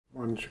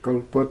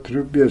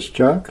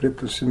Vanchakalpatrubhyascha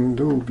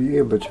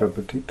kripasindhubhyeva cha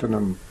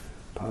patitanam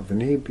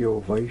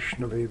pavanebhyo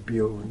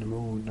vaishnavebhyo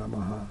namo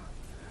namaha.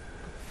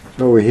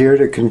 So we're here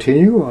to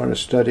continue on a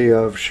study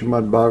of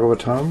Srimad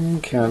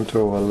Bhagavatam,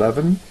 Canto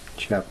 11,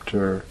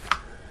 Chapter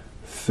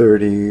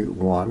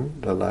 31,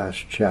 the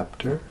last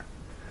chapter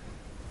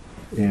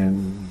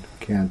in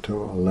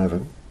Canto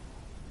 11.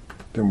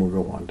 Then we'll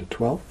go on to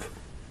 12.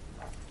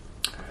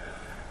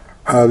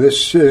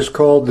 This is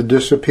called the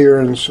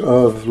disappearance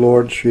of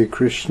Lord Sri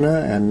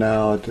Krishna, and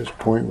now at this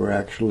point we're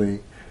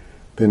actually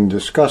been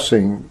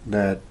discussing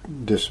that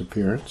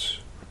disappearance.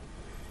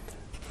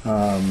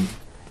 I'll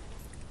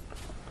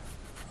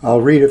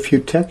read a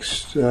few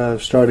texts,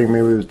 starting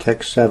maybe with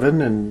text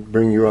 7 and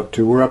bring you up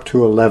to, we're up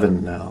to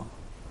 11 now.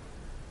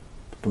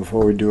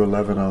 Before we do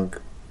 11, I'll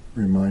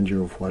remind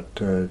you of what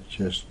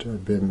just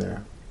been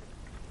there.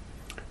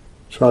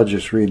 So I'll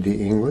just read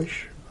the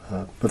English.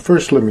 But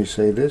first let me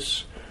say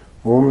this.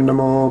 Om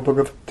Namo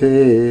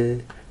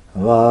Bhagavate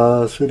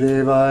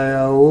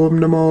Vasudevaya. Om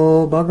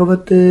Namo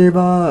Bhagavate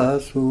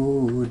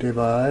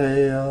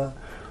Vasudevaya.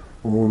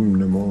 Om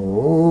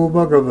Namo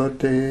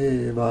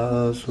Bhagavate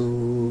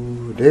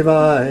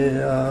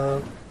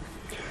Vasudevaya.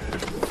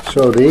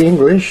 So the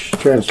English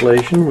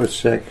translation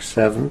was text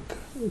 7,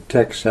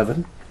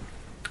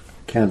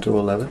 Canto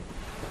 11.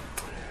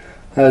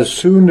 As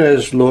soon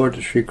as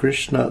Lord Sri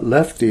Krishna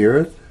left the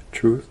earth,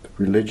 truth,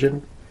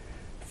 religion,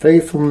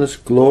 faithfulness,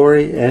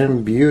 glory,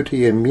 and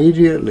beauty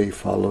immediately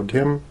followed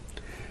him.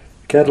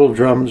 Kettle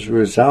drums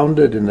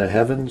resounded in the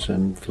heavens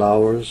and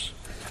flowers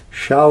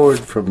showered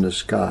from the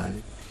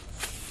sky.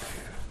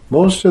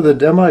 Most of the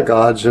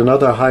demigods and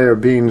other higher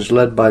beings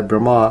led by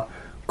Brahma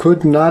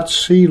could not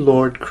see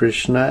Lord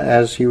Krishna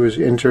as he was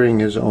entering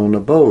his own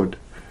abode,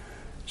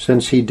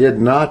 since he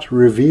did not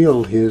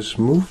reveal his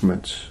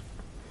movements.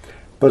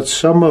 But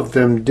some of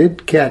them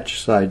did catch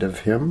sight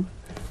of him,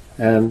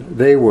 and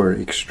they were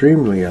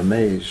extremely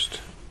amazed.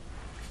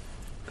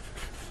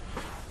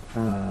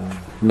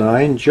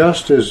 9.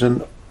 Just as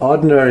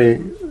ordinary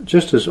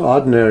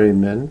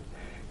men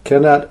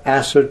cannot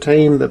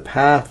ascertain the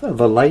path of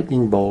a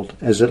lightning bolt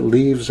as it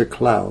leaves a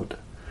cloud,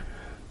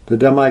 the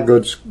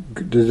demigods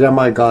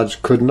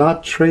could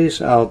not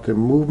trace out the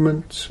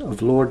movements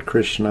of Lord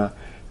Krishna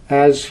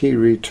as he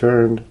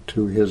returned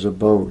to his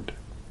abode.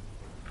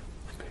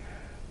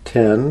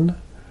 10.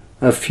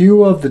 A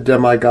few of the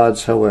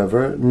demigods,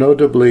 however,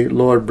 notably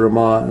Lord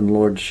Brahma and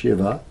Lord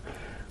Shiva,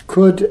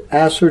 could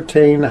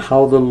ascertain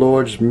how the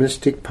Lord's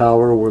mystic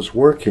power was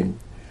working,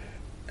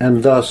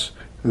 and thus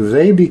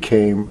they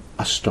became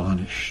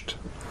astonished.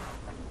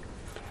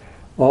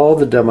 All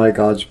the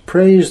demigods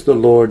praised the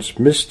Lord's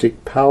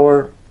mystic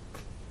power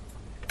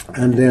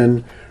and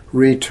then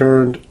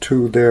returned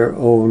to their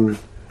own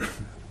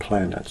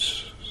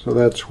planets. So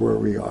that's where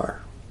we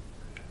are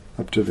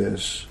up to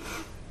this.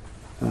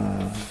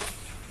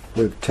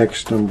 With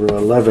text number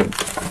 11.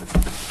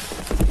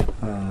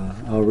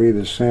 I'll read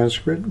the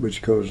Sanskrit,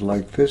 which goes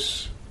like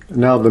this.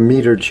 Now the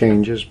meter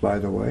changes, by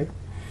the way.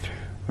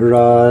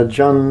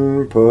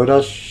 Rajan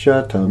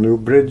Purasya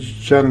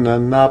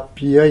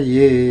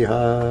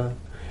Tanubrijjananapyayeha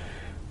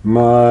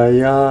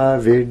Maya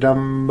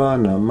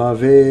Vidambana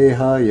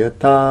Maveha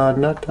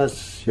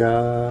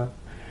Yatanatasya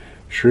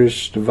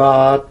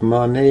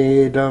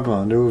Shristvatmanedam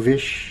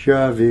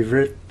Anuvishya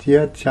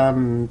Vivritya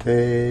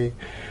Chante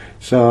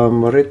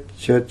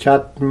Samritya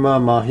Chatma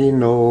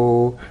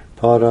Mahino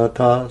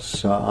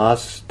Paratasa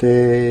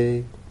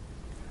Aste.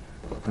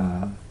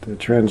 The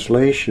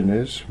translation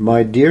is,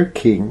 my dear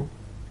king,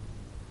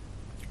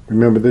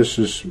 remember this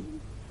is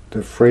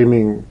the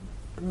framing,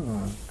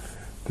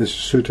 this is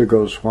Sutta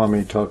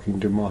Goswami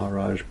talking to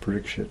Maharaj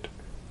Parikshit.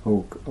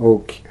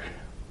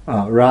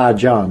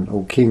 Rajan,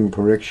 O King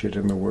Parikshit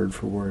in the word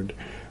for word.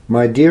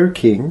 My dear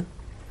king,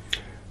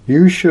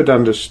 you should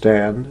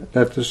understand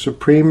that the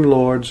Supreme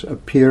Lord's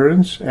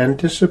appearance and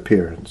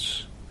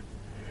disappearance,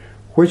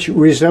 which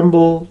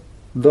resemble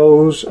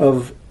those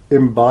of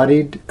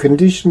embodied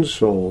conditioned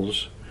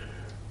souls,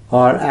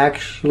 are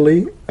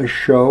actually a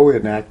show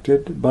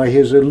enacted by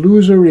his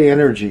illusory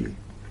energy,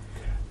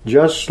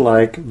 just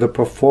like the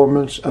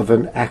performance of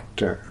an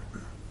actor.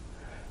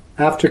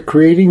 After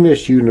creating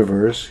this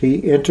universe,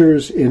 he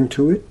enters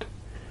into it,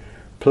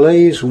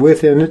 plays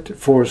within it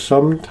for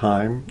some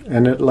time,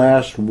 and at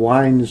last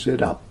winds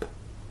it up.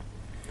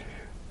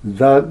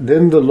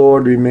 Then the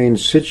Lord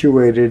remains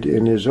situated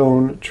in his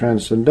own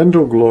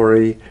transcendental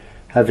glory,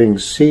 having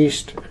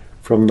ceased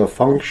from the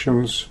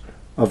functions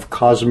of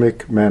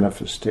cosmic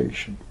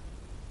manifestation.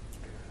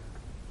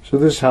 So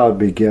this is how it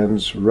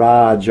begins.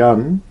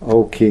 Rajan,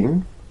 O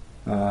King,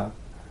 the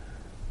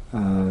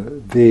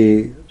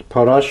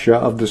Parasya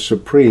of the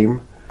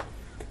Supreme,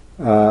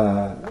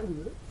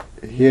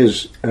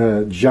 his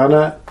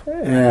jhana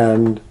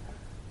and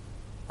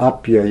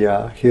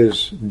apyaya,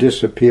 his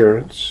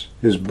disappearance,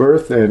 his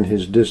birth and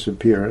his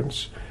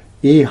disappearance,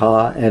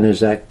 iha and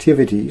his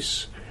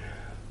activities,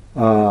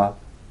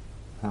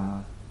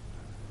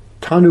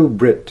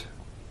 tanubrit,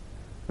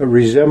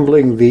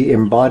 resembling the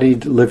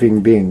embodied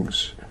living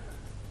beings.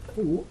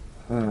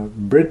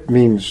 Brit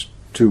means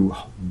to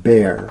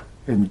bear,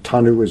 and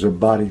Tanu is a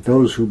body.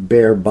 Those who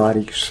bear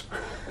bodies.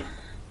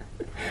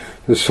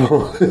 The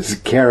soul is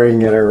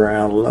carrying it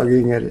around,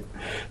 lugging it,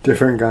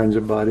 different kinds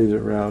of bodies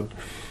around.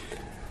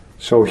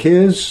 So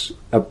his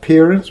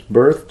appearance,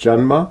 birth,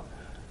 janma,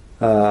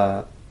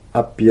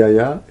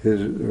 apyaya,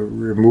 his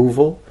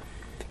removal,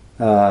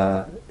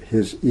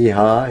 his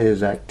iha,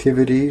 his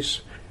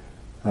activities,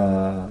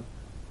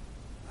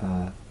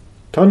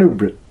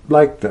 tanubrit,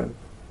 like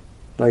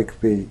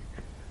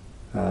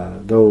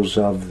those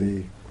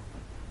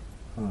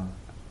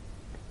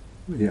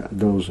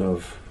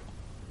of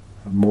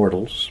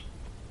mortals.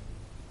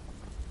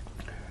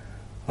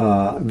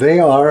 They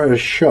are a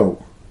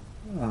show,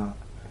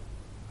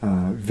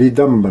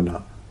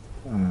 vidambana.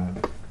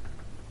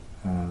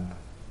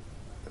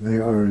 They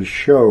are a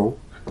show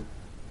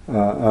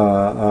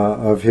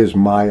of his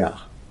maya.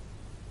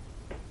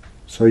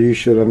 So you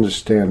should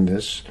understand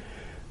this.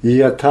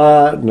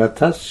 Yata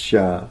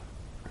natasya,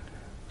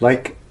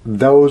 like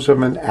those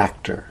of an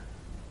actor.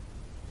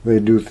 They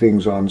do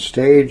things on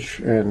stage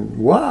and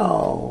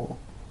wow!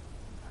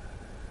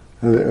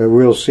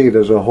 We'll see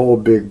there's a whole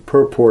big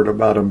purport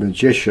about a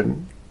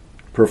magician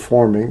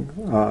performing,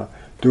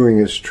 doing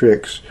his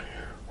tricks,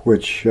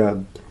 which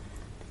the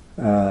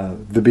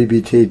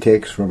BBT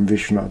takes from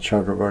Vishwanath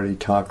Chakravarti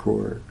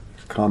Thakur's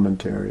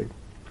commentary.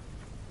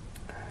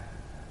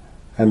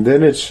 And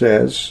then it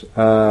says,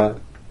 Shrisvat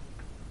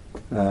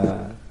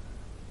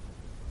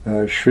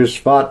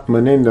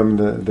Manindam,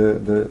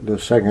 the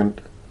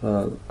second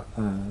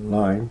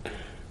line,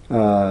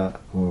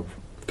 or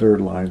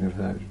third line if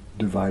I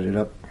divide it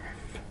up.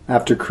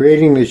 After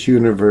creating this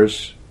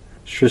universe,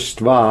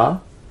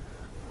 Shristva,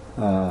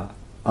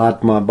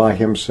 Atma by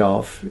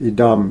himself,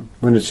 Idam,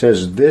 when it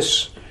says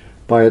this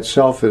by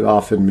itself, it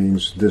often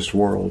means this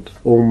world.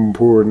 Om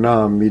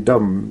Purnam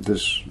Idam,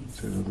 this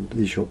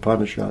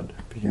Ishopanishad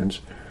begins.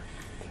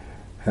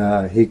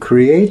 He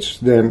creates,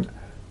 then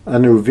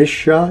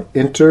Anuvishya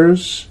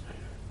enters,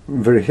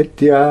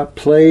 Vrihitya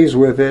plays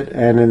with it,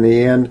 and in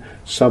the end,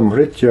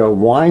 Samhritya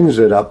winds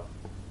it up.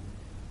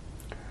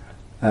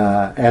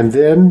 And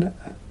then,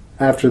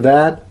 after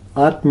that,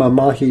 Atma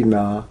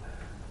Mahina,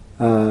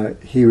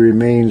 he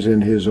remains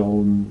in his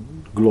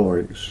own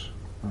glories.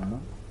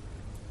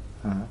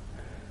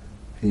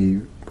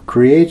 He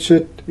creates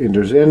it,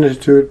 enters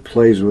into it,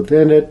 plays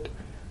within it,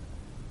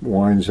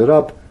 winds it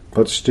up,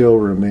 but still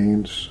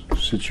remains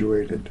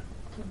situated.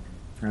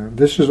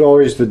 This is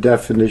always the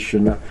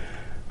definition in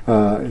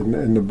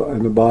the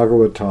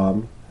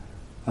Bhagavatam,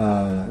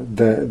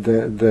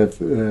 that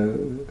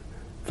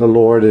the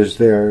Lord is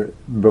there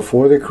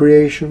before the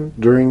creation,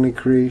 during the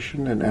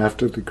creation, and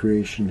after the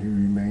creation he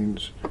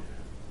remains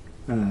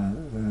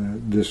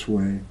this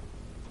way.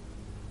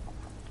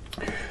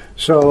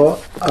 So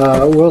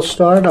we'll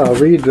start. I'll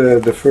read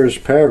the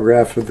first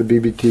paragraph of the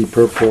BBT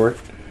purport.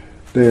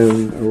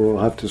 Then we'll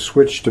have to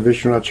switch to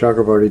Vishwanath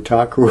Chakravarti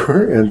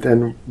Thakur and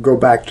then go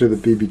back to the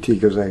BBT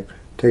because I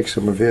take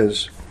some of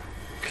his.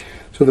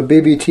 So the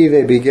BBT,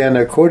 they begin,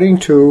 according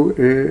to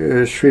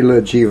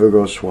Srila Jiva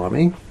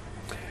Goswami,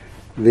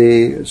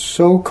 the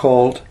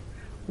so-called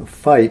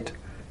fight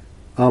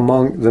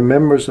among the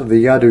members of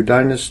the Yadu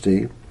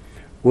dynasty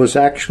was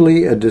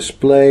actually a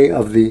display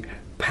of the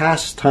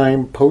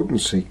pastime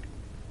potency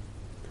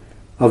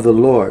of the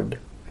Lord,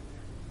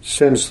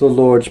 since the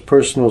Lord's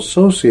personal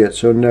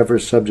associates are never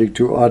subject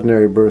to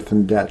ordinary birth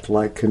and death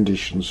like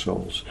conditioned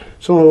souls.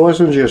 So it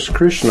wasn't just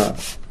Krishna,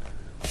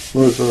 it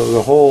was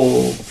the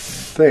whole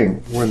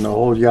thing. When the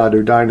whole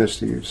Yadu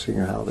dynasty, you've seen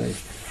how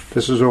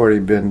this has already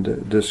been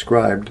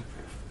described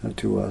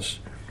to us.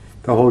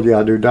 The whole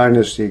Yadu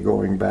dynasty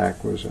going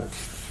back was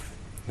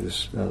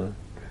this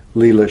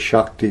Leela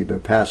Shakti, the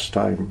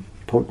pastime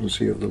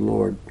potency of the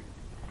Lord.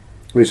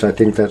 At least I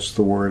think that's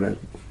the word.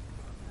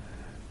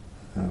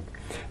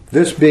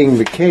 This being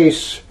the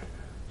case,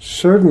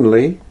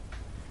 certainly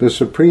the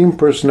Supreme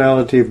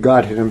Personality of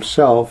Godhead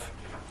Himself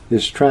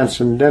is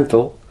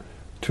transcendental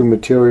to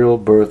material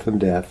birth and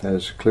death,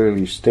 as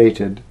clearly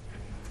stated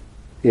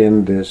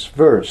in this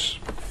verse.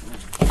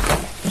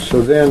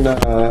 So then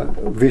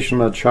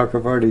Vishwanath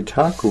Chakravarti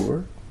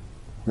Thakur,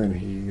 when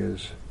he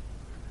is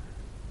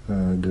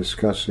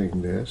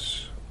discussing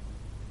this,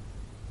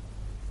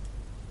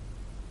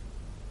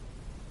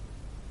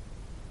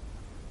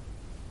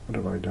 what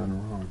have I done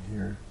wrong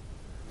here?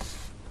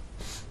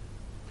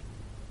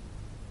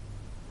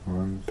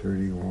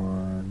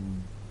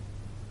 131.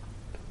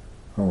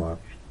 Oh, I've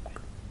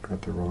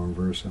got the wrong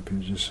verse up here.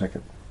 Just a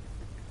second.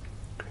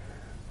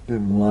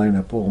 Didn't line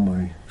up all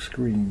my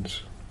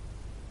screens.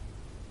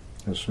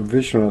 So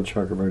Vishwanath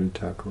Chakravarti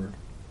Thakur.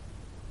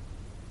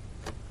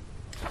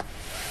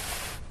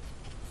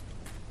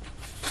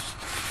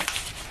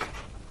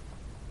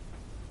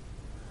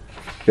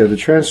 Yeah, the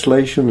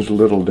translation is a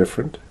little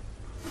different.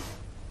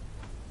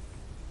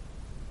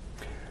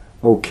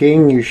 O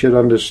King, you should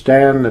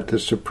understand that the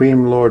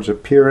Supreme Lord's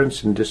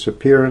appearance and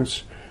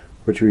disappearance,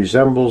 which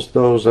resembles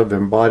those of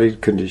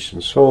embodied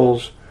conditioned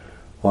souls,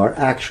 are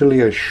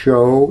actually a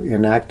show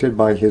enacted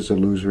by his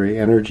illusory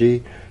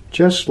energy,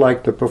 just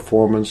like the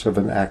performance of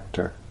an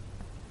actor.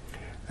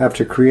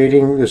 After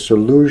creating this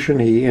illusion,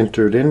 he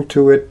entered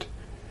into it,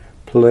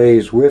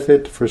 plays with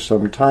it for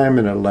some time,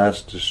 and at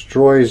last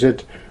destroys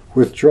it,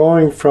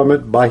 withdrawing from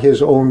it by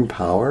his own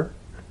power.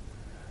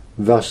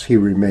 Thus he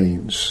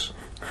remains.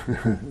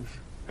 It's a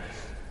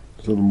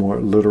little more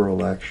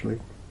literal, actually.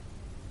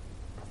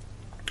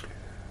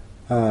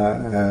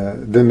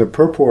 Then the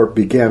purport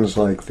begins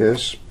like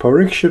this.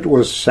 Parikshit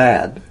was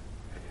sad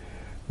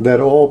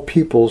that all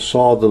people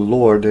saw the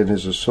Lord and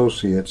his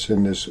associates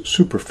in this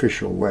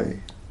superficial way.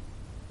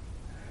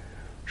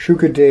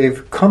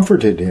 Shukadev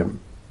comforted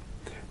him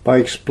by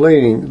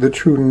explaining the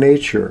true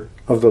nature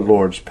of the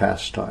Lord's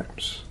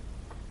pastimes.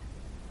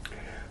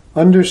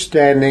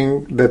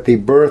 Understanding that the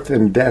birth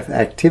and death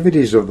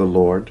activities of the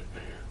Lord,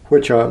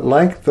 which are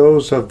like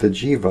those of the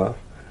jiva,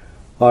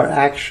 are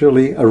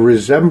actually a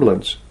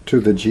resemblance to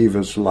the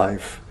jiva's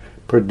life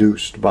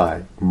produced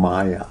by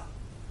Maya.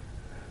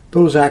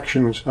 Those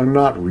actions are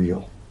not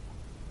real.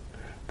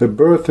 The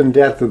birth and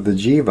death of the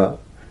jiva,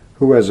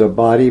 who has a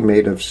body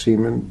made of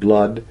semen,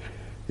 blood,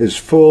 is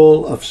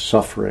full of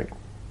suffering.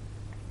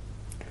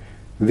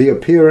 The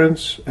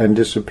appearance and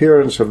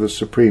disappearance of the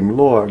Supreme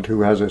Lord,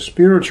 who has a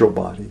spiritual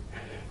body,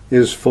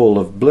 is full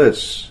of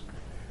bliss.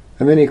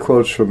 And then he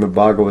quotes from the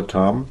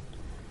Bhagavatam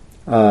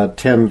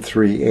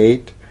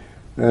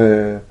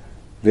 10.3.8,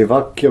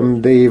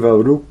 Devakyam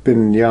Deva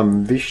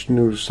Rupinyam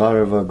Vishnu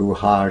Sarva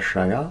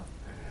Guhashaya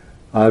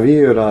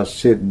Avira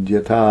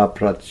Siddhyata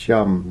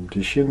Pratyam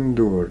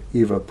Dishindur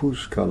Iva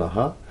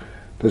Puskalaha.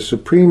 The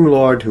Supreme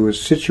Lord, who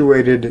is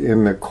situated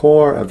in the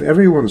core of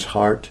everyone's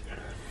heart,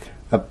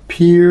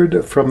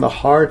 appeared from the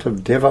heart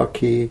of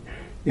Devaki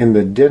in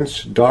the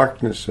dense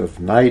darkness of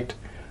night,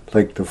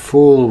 like the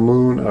full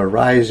moon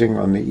arising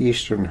on the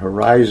eastern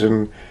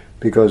horizon,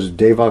 because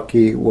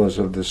Devaki was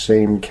of the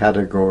same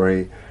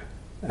category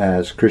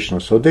as Krishna.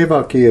 So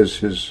Devaki is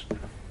his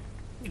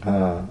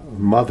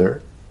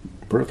mother,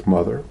 birth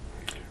mother,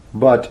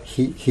 but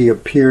he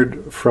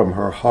appeared from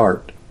her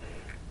heart.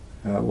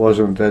 It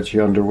wasn't that she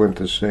underwent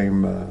the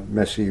same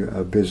messy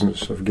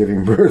business of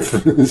giving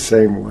birth in the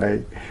same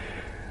way.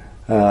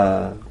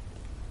 And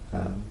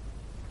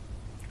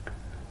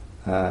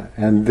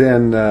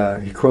then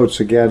he quotes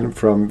again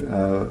from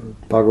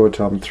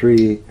Bhagavatam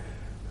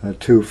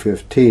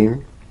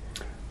 3:2-15.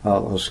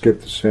 I'll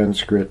skip the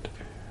Sanskrit.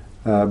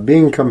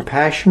 Being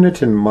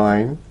compassionate in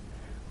mind,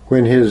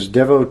 when his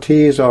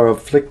devotees are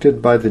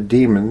afflicted by the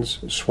demons,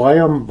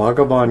 Swayam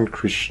Bhagavan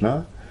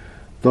Krishna,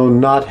 though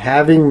not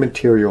having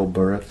material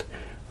birth,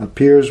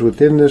 appears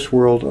within this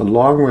world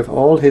along with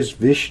all his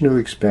Vishnu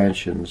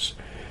expansions,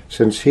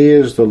 since he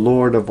is the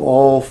Lord of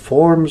all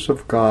forms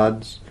of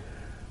God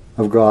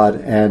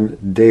and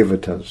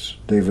devatas,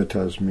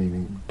 devatas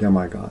meaning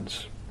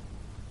demigods.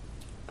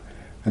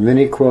 And then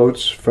he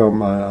quotes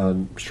from a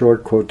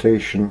short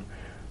quotation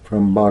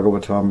from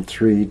Bhagavatam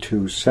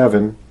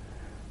 3:2-7,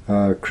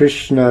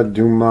 Krishna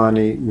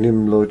Dumani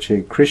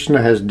Nimloche,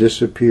 Krishna has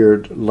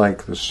disappeared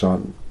like the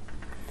sun.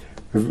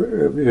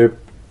 It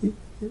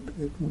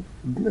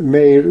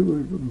may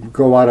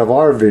go out of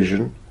our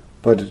vision,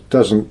 but it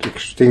doesn't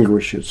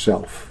extinguish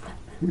itself.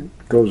 It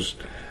goes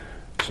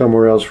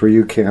somewhere else where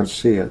you can't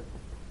see it.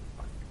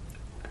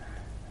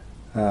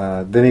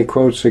 Then he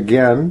quotes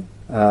again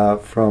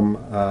from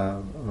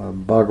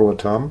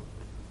Bhagavatam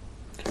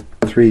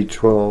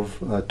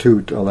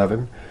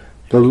 3:2-11.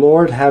 The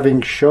Lord,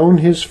 having shown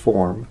his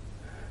form,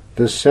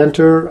 the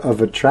center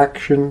of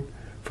attraction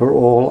for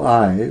all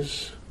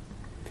eyes,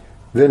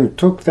 then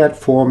took that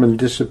form and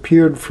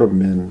disappeared from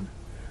men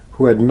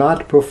who had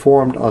not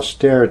performed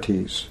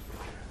austerities,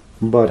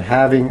 but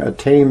had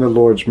attained the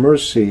Lord's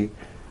mercy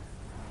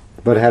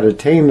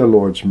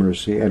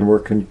and were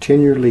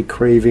continually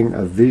craving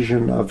a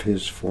vision of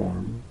his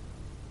form.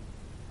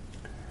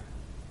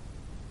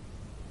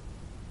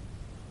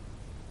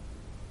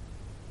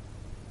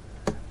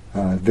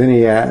 Then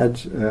he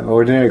adds,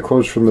 ordinary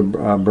quotes from the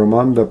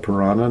Brahmanda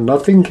Purana,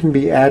 nothing can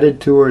be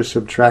added to or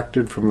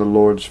subtracted from the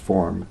Lord's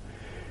form.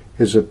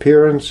 His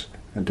appearance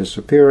and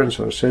disappearance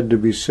are said to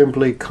be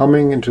simply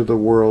coming into the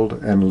world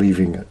and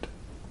leaving it.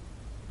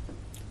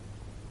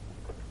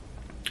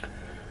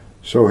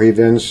 So he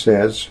then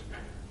says,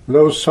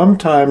 though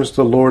sometimes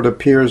the Lord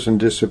appears and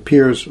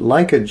disappears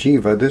like a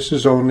jiva, this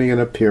is only an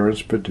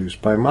appearance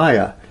produced by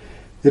Maya.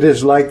 It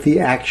is like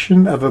the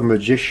action of a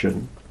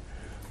magician.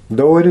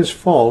 Though it is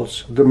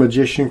false, the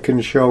magician can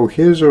show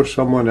his or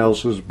someone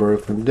else's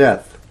birth and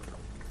death.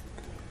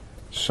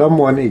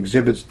 Someone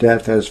exhibits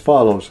death as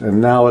follows, and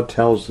now it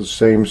tells the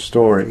same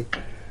story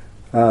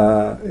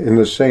in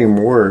the same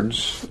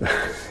words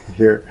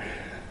here.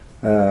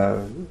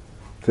 The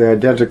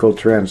identical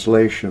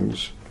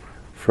translations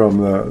from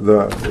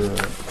the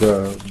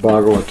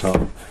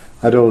Bhagavatam.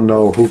 I don't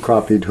know who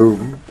copied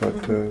whom, but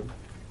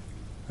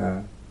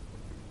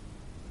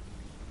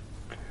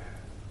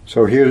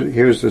so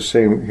here's the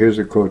same. Here's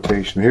a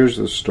quotation. Here's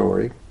the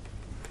story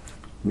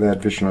that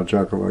Vishwanath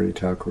Chakravarti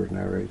Thakur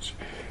narrates.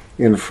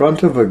 In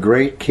front of a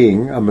great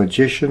king, a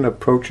magician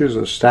approaches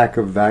a stack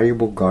of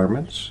valuable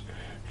garments,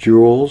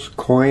 jewels,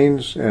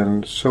 coins,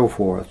 and so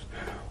forth,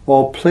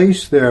 all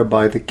placed there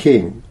by the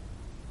king.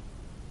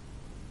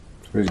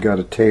 So he's got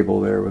a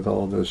table there with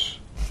all this.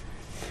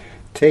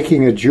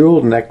 Taking a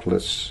jeweled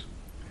necklace,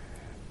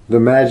 the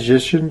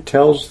magician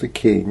tells the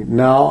king,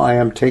 "Now I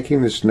am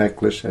taking this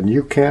necklace and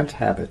you can't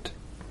have it."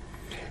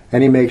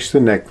 And he makes the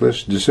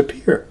necklace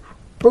disappear.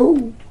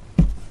 Boom!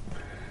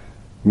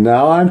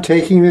 "Now I'm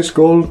taking this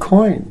gold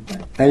coin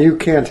and you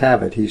can't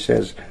have it," he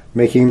says,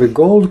 making the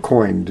gold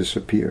coin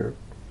disappear.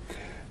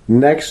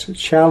 Next,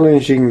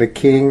 challenging the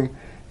king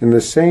in the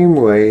same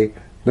way,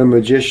 the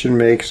magician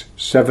makes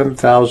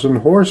 7,000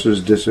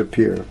 horses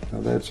disappear.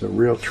 Now that's a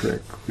real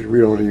trick, which we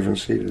don't even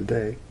see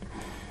today.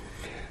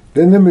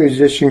 Then the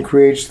magician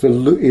creates the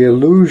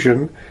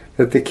illusion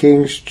that the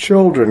king's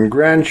children,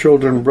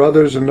 grandchildren,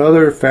 brothers, and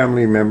other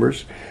family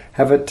members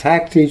have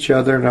attacked each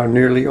other and are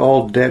nearly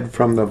all dead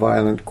from the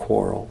violent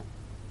quarrel.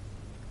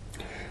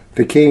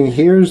 The king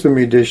hears the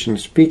magician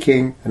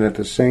speaking and at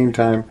the same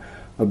time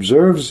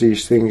observes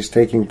these things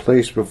taking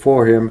place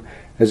before him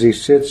as he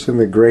sits in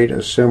the great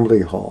assembly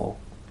hall.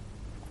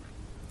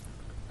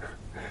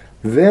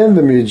 Then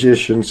the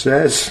magician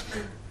says,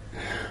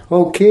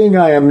 "O king,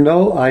 I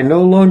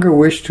no longer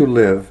wish to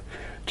live.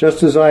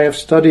 Just as I have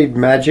studied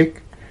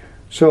magic,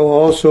 so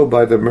also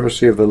by the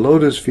mercy of the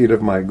lotus feet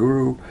of my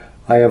guru,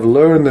 I have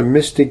learned the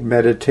mystic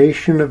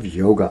meditation of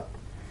yoga.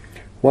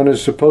 One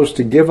is supposed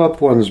to give up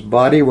one's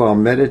body while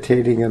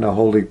meditating in a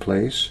holy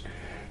place,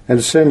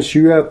 and since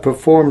you have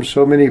performed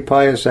so many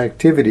pious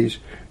activities,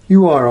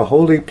 you are a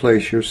holy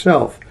place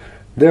yourself.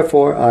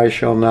 Therefore I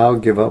shall now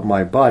give up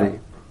my body."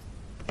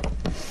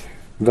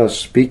 Thus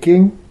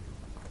speaking,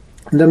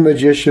 the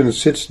magician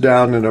sits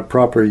down in a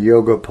proper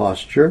yoga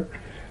posture,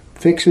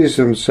 fixes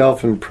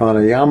himself in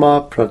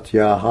pranayama,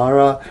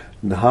 pratyahara,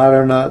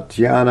 dharana,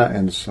 dhyana,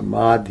 and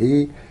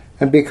samadhi,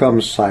 and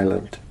becomes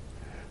silent.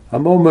 A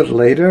moment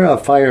later, a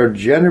fire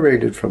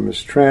generated from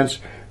his trance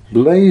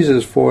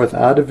blazes forth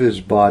out of his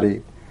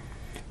body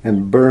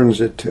and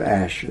burns it to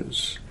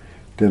ashes.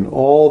 Then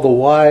all the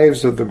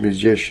wives of the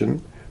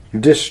magician,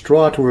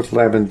 distraught with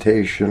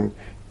lamentation,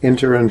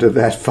 enter into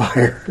that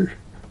fire.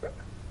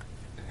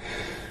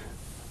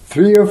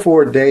 3 or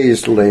 4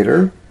 days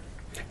later,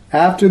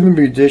 after the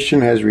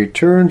magician has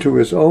returned to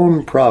his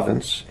own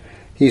province,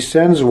 he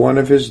sends one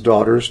of his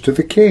daughters to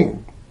the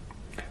king.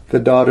 The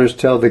daughters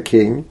tell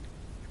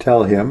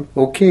him,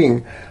 "O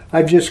king,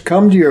 I've just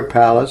come to your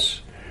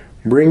palace,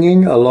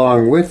 bringing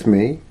along with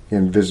me,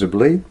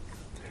 invisibly,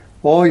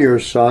 all your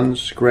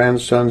sons,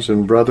 grandsons,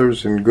 and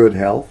brothers in good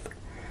health,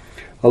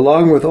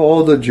 along with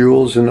all the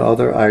jewels and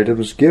other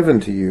items given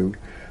to you.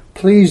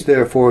 Please,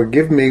 therefore,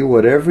 give me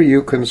whatever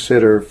you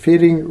consider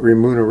fitting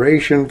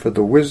remuneration for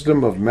the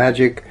wisdom of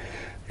magic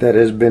that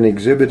has been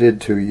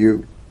exhibited to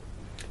you."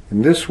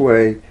 In this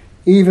way,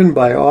 even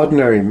by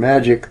ordinary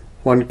magic,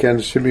 one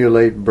can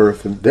simulate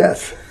birth and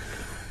death.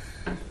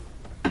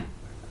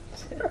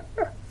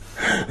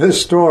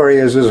 This story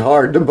is as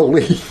hard to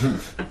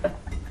believe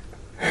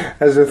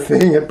as the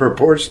thing it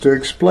purports to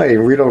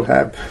explain. We don't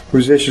have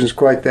musicians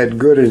quite that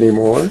good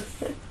anymore.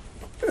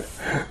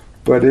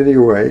 But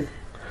anyway,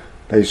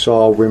 they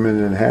saw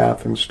women in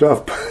half and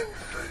stuff.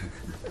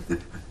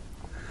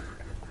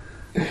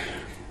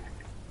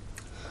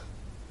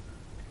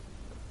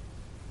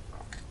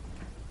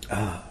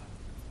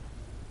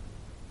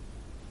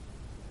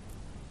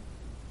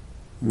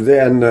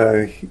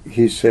 Then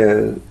he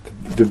said,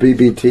 the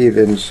BBT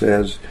then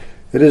says,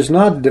 "It is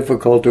not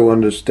difficult to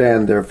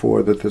understand,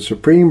 therefore, that the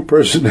Supreme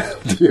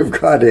Personality of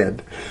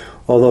Godhead,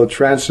 although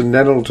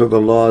transcendental to the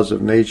laws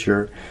of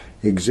nature,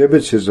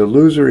 exhibits his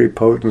illusory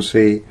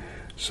potency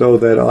so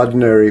that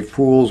ordinary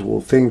fools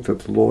will think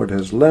that the Lord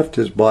has left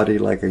his body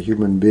like a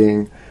human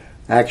being.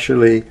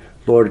 Actually,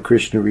 Lord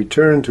Krishna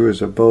returned to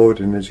his abode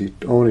in his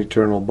own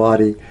eternal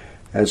body,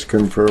 as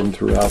confirmed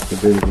throughout the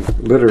Vedic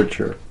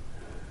literature."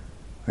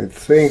 I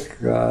think,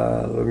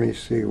 let me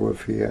see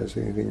if he has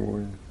anything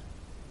more.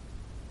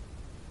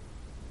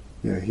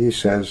 Yeah, he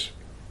says,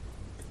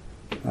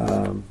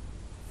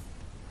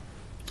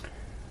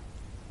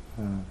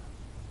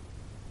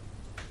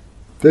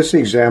 this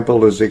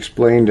example is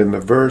explained in the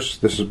verse.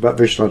 This is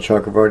Vishnu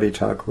Chakravarti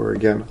Thakur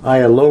again. "I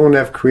alone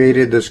have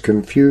created this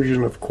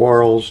confusion of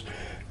quarrels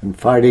and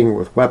fighting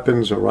with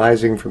weapons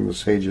arising from the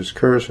sage's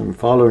curse, and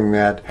following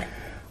that,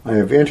 I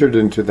have entered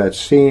into that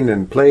scene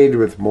and played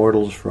with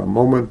mortals for a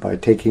moment by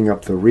taking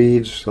up the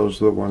reeds."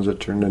 Those are the ones that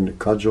turned into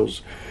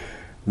cudgels.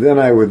 "Then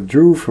I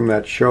withdrew from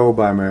that show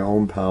by my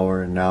own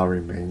power and now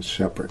remain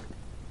separate."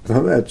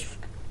 So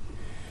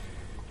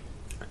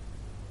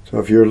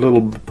if you're a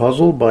little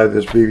puzzled by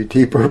this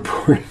BBT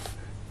purport,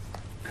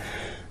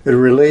 it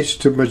relates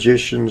to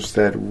magicians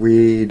that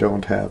we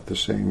don't have the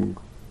same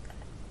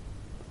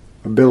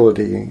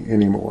ability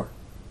anymore.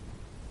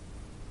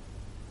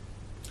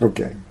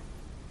 Okay.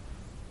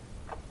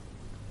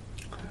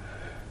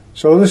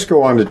 So let's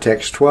go on to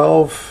text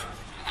 12.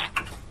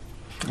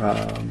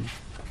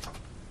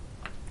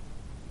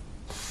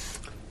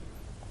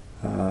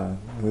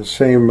 The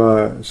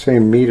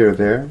same meter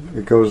there.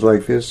 It goes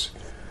like this.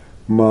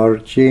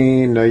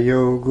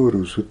 Marjinayo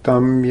Guru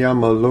Sutam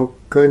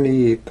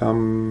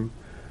Yamalokanitam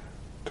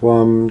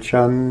Tvam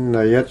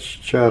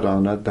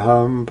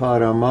Channayachcharanadham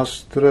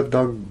Paramastra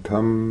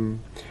Dagdham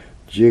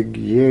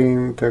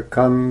Jigyenta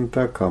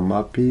Kanta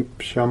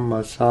Kamapipsham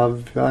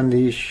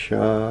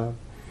Asavyanisha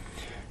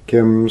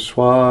Kim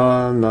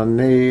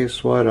Swanane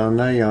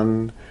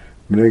Swaranayan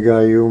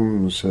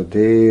Mrigayum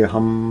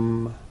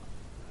Sadeham.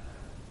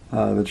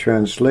 The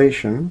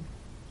translation.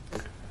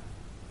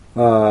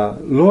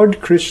 Lord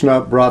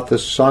Krishna brought the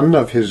son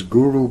of his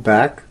guru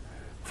back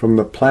from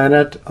the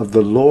planet of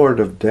the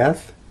Lord of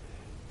Death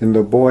in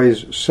the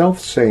boy's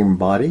self-same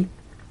body,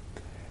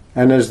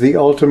 and as the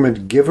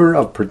ultimate giver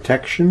of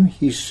protection,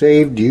 he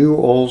saved you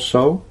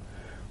also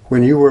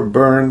when you were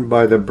burned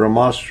by the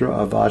Brahmastra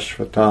of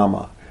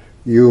Ashvatthama,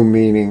 you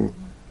meaning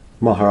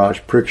Maharaj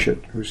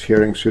Parikshit, who's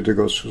hearing Sutta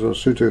Goswami.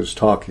 So Sutta is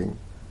talking.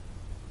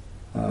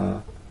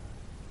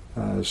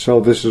 So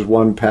this is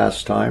one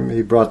pastime.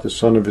 He brought the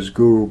son of his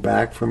guru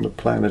back from the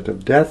planet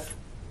of death,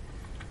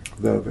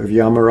 of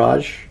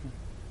Yamaraj,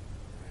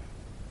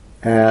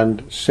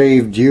 and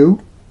saved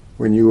you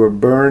when you were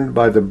burned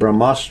by the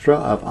Brahmastra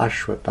of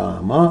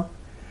Ashvatthama.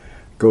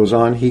 Goes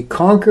on, he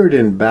conquered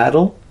in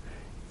battle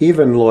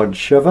even Lord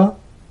Shiva,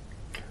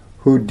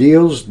 who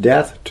deals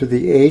death to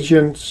the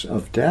agents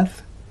of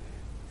death,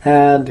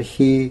 and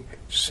he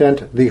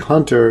sent the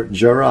hunter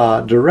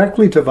Jara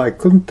directly to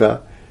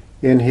Vaikuntha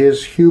in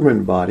his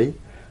human body.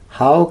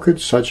 How could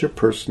such a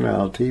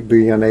personality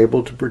be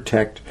unable to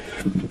protect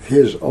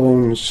his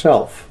own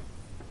self?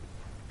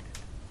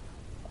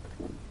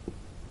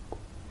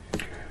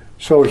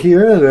 So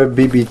here, the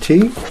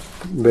BBT,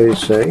 they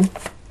say,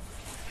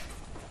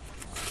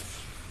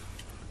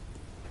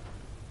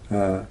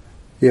 in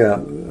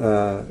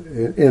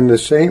the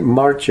same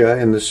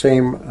Marcha, in the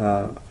same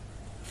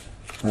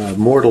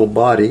mortal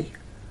body,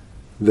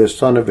 the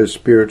son of his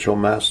spiritual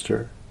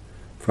master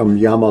from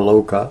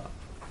Yamaloka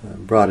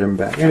brought him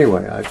back.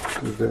 Anyway,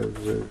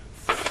 the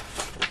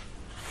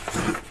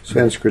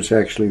Sanskrit's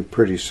actually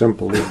pretty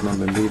simple, even though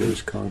the meter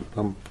is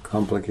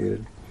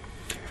complicated.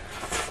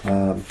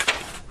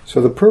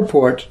 So the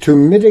purport, to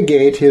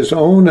mitigate his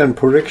own and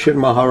Parikshit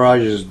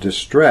Maharaj's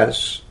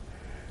distress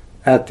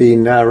at the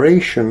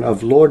narration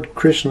of Lord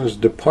Krishna's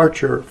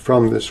departure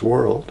from this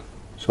world.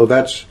 So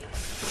that's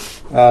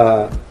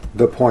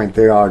the point.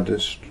 They are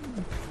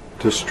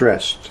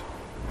distressed.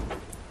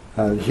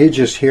 He's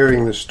just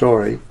hearing the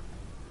story.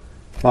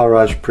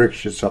 Maharaj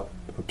Parikshit's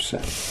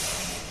upset.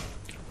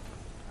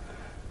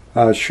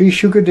 Sri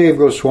Shukadev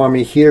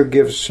Goswami here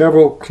gives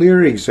several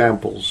clear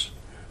examples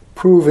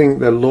proving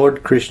that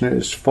Lord Krishna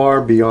is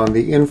far beyond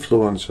the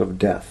influence of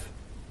death.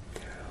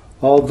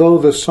 Although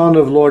the son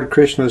of Lord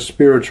Krishna's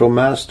spiritual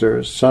master,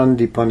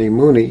 Sandipani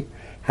Muni,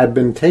 had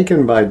been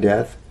taken by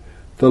death,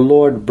 the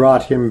Lord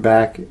brought him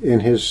back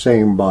in his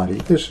same body.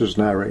 This is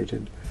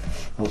narrated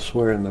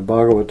elsewhere in the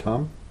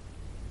Bhagavatam,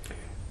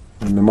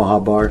 in the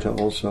Mahabharata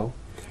also.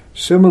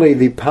 Similarly,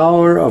 the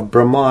power of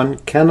Brahman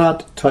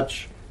cannot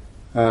touch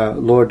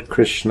Lord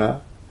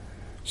Krishna,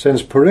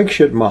 since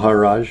Parikshit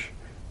Maharaj,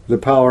 the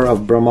power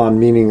of Brahman,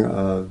 meaning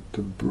the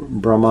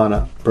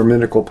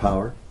Brahminical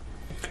power,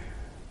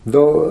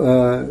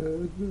 though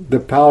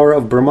the power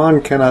of Brahman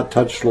cannot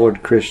touch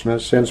Lord Krishna,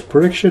 since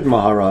Parikshit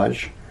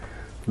Maharaj,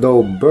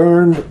 though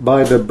burned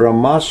by the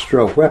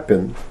Brahmastra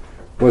weapon,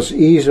 was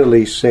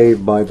easily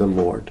saved by the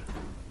Lord.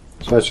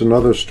 So that's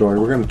another story.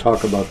 We're going to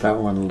talk about that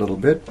one a little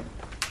bit.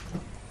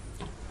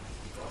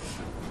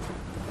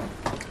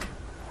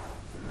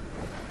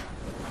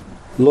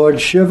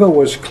 Lord Shiva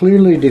was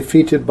clearly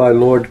defeated by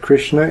Lord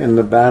Krishna in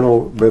the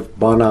battle with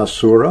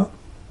Banasura.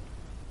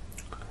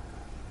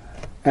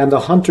 And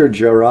the hunter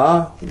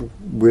Jara,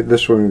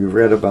 this one we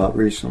read about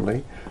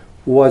recently,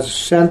 was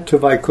sent to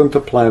Vaikuntha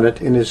planet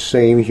in his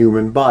same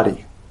human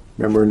body.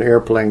 Remember, an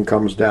airplane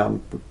comes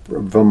down,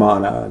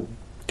 Vimana, and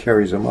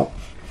carries him up.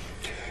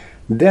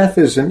 Death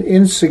is an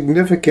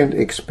insignificant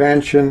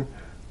expansion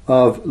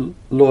of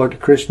Lord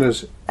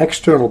Krishna's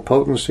external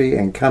potency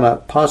and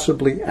cannot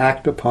possibly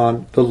act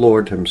upon the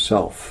Lord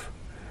himself.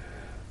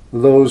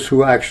 Those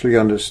who actually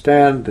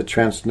understand the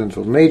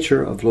transcendental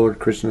nature of Lord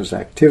Krishna's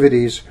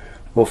activities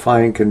will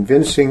find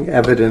convincing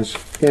evidence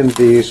in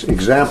these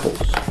examples.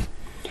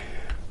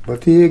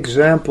 But the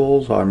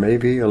examples are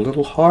maybe a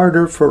little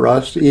harder for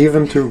us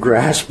even to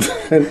grasp.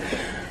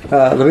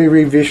 Let me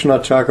read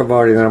Vishwanath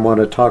Chakravarti, and then I want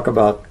to talk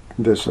about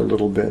this a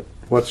little bit.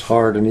 What's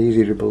hard and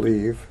easy to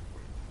believe.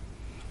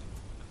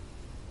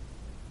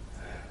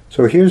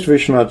 So here's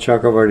Vishwanath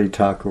Chakravarti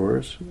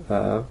Thakur's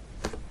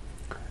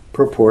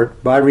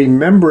purport. By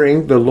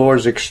remembering the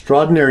Lord's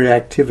extraordinary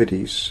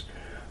activities,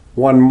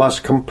 one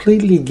must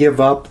completely give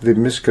up the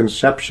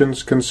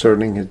misconceptions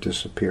concerning his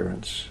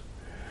disappearance.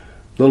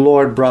 The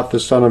Lord brought the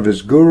son of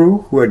his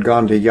guru, who had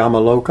gone to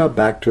Yamaloka,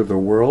 back to the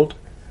world,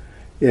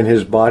 in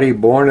his body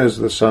born as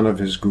the son of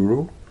his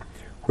guru,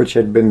 which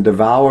had been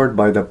devoured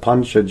by the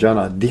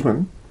Panchajana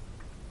demon.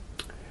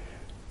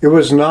 It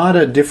was not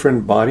a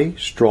different body,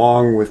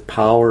 strong with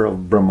power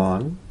of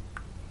Brahman.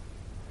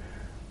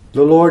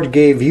 The Lord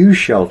gave you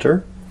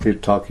shelter. You're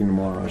talking to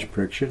Maharaj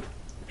Parikshit.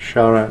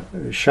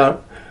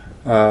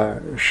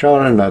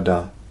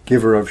 Sharanada,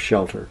 giver of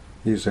shelter.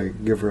 He's a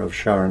giver of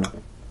Sharana.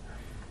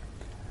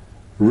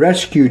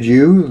 Rescued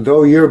you,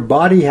 though your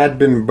body had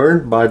been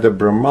burnt by the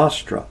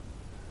Brahmastra.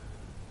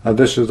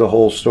 This is the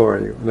whole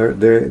story.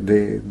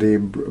 The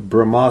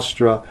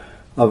Brahmastra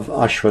of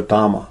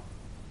Ashwatthama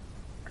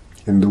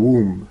in the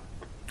womb.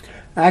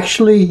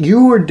 Actually,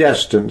 you were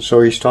destined,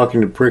 so he's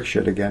talking to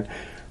Parikshit again,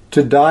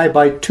 to die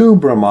by two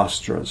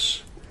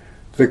Brahmastras.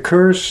 The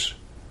curse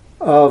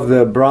of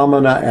the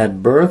Brahmana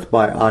at birth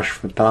by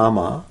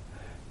Ashwatthama,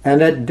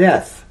 and at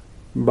death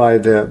by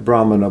the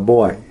Brahmana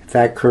boy.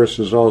 That curse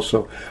is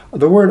also...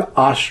 The word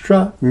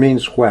Astra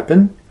means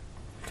weapon,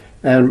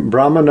 and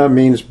Brahmana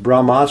means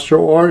Brahmastra,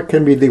 or it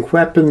can be the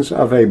weapons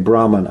of a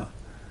Brahmana,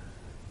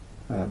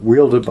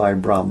 wielded by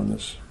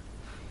Brahmanas.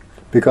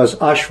 Because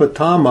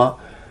Ashwatthama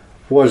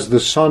was the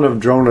son of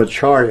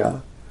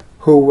Dronacharya,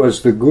 who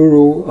was the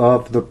guru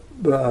of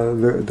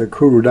the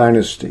Kuru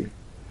dynasty.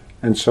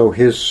 And so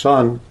his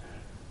son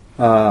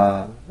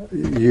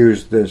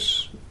used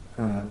this,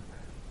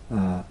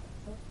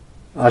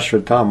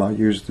 Ashwatthama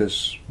used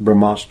this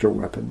Brahmastra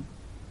weapon.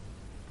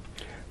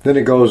 Then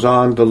it goes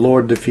on, the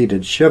Lord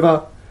defeated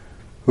Shiva,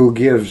 who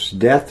gives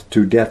death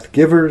to death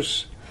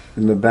givers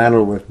in the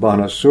battle with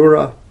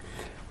Banasura,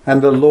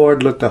 and the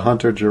Lord let the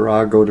hunter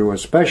Jara go to a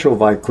special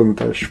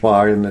Vaikuntha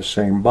Shvar in the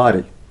same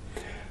body.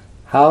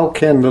 How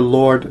can the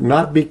Lord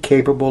not be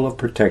capable of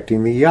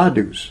protecting the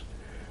Yadus?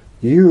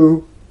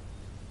 You,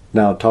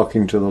 now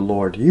talking to the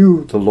Lord,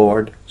 you, the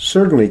Lord,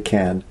 certainly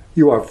can.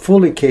 You are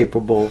fully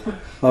capable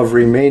of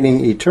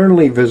remaining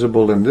eternally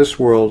visible in this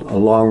world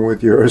along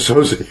with your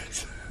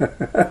associates.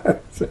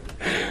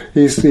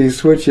 He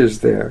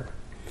switches there.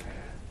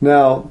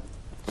 Now,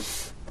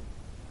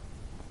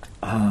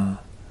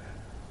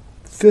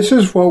 this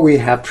is what we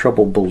have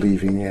trouble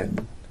believing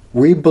in.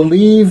 We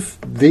believe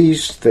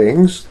these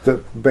things,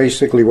 that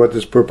basically what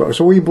this purpose.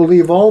 So we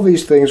believe all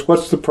these things.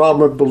 What's the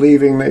problem with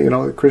believing that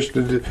that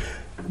Krishna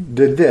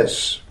did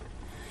this?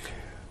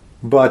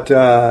 But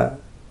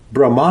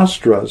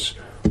Brahmastras,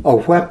 a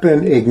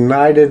weapon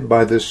ignited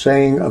by the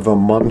saying of a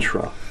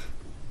mantra.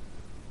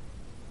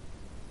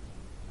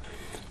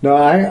 Now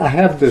I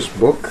have this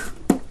book.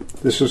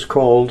 This is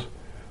called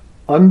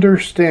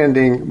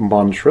Understanding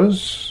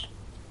Mantras.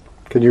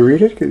 Can you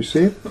read it? Can you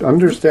see it?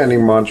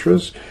 Understanding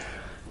Mantras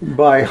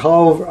by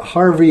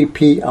Harvey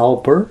P.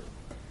 Alper,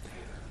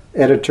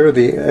 editor.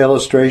 The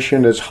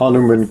illustration is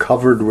Hanuman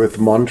covered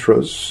with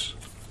mantras,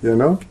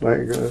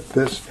 like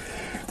this.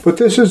 But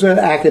this is an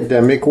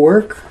academic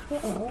work,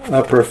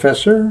 a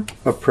professor,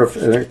 a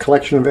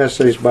collection of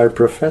essays by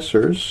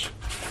professors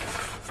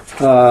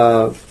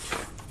who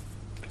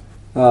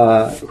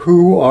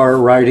are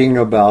writing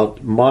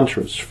about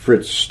mantras.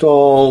 Fritz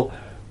Stahl,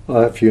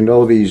 if you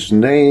know these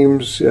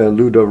names,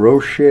 Luda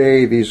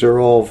Roche, these are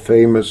all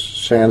famous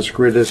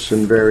Sanskritists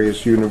in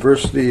various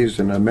universities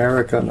in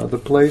America and other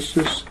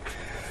places.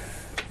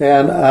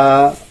 And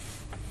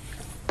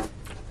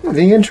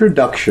the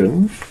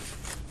introduction,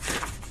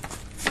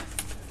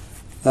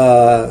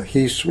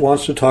 he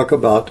wants to talk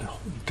about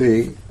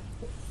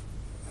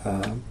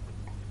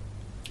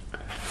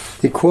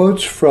he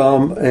quotes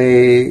from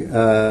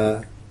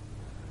a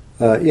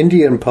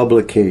Indian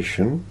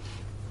publication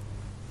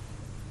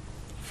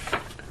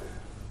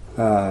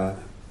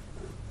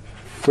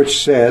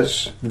which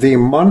says the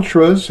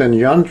mantras and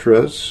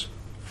yantras.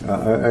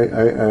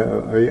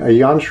 A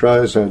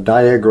yantra is a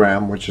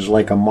diagram which is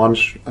like a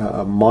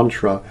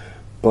mantra,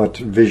 but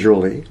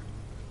visually.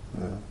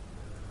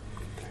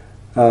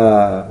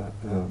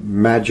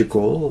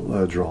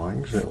 Magical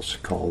drawings, they'll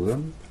call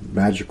them.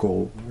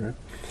 Magical.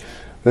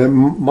 The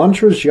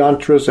mantras,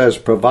 yantras, as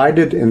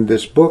provided in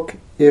this book,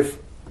 if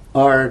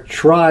are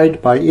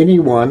tried by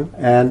anyone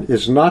and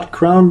is not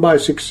crowned by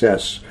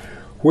success,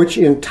 which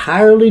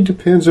entirely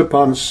depends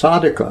upon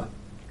sadhaka,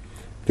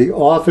 the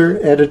author,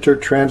 editor,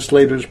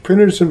 translators,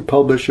 printers, and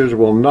publishers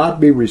will not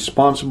be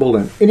responsible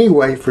in any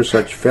way for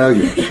such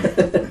failures.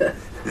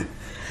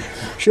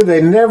 Sure,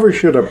 they never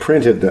should have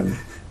printed them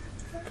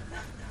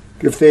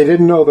if they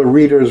didn't know the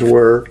readers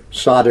were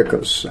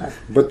sadhakas,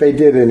 but they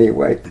did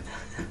anyway.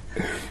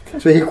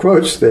 So he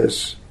quotes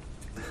this.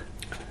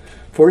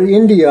 For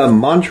India,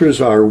 mantras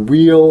are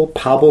real,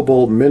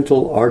 palpable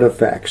mental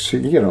artifacts.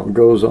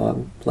 Goes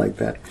on like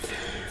that.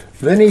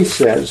 Then he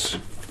says,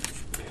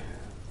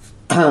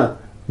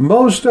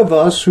 most of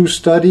us who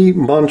study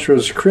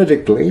mantras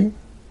critically,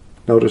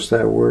 notice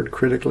that word,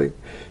 critically,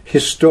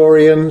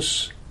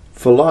 historians,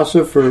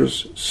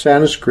 philosophers,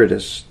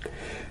 Sanskritists,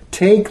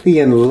 take the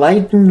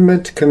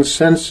Enlightenment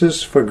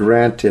consensus for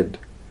granted.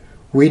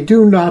 We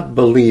do not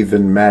believe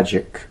in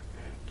magic.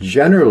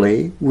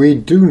 Generally, we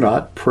do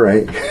not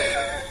pray.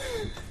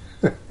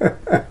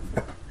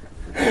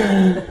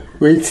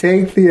 We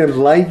take the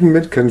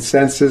Enlightenment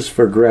consensus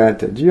for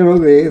granted. You know,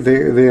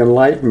 the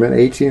Enlightenment,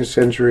 18th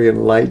century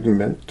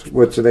Enlightenment,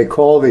 what do they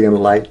call the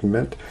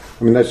Enlightenment?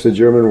 I mean, that's the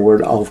German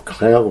word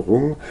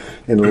Aufklärung,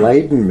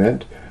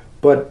 enlightenment.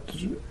 But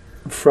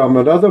from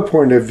another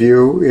point of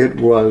view, it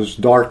was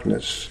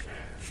darkness.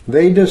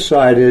 They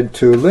decided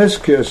let's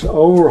just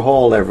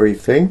overhaul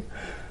everything.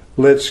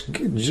 Let's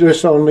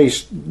just only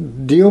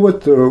deal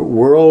with the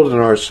world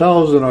and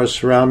ourselves and our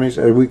surroundings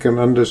as we can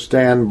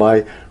understand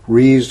by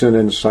reason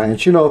and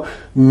science. You know,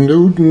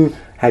 Newton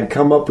had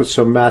come up with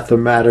some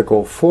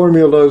mathematical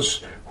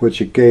formulas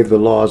which gave the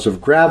laws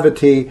of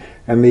gravity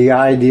and the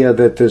idea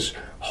that this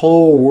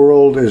whole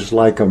world is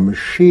like a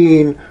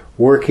machine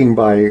working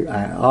by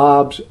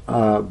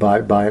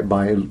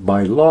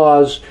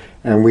laws,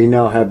 and we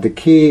now have the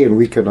key and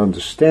we can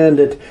understand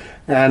it.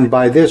 And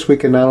by this we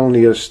can not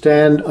only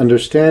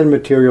understand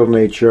material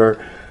nature,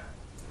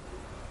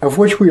 of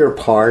which we are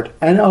part,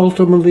 and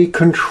ultimately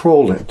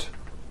control it.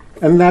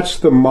 And that's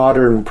the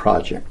modern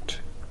project.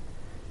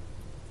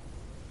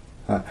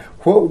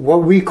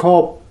 What we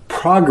call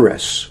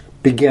progress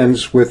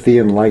begins with the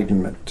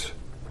Enlightenment.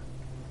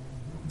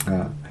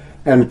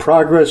 And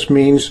progress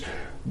means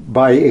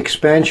by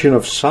expansion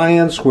of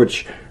science,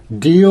 which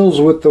deals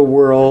with the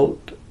world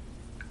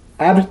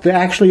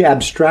actually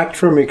abstract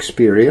from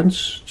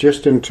experience,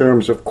 just in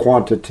terms of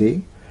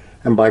quantity,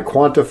 and by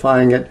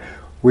quantifying it,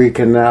 we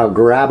can now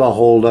grab a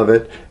hold of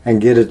it and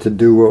get it to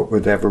do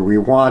whatever we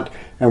want,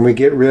 and we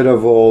get rid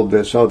of all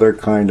this other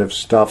kind of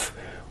stuff,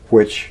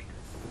 which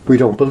we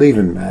don't believe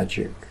in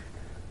magic.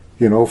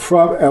 You know,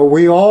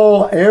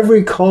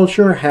 every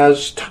culture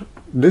has,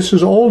 this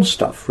is old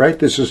stuff, right?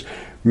 This is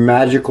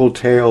magical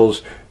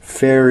tales,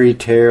 fairy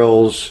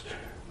tales,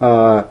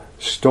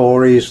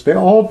 stories. They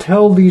all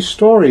tell these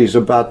stories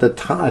about a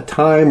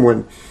time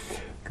when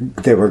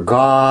they were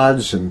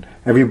gods and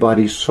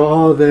everybody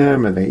saw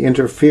them and they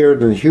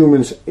interfered and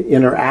humans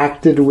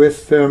interacted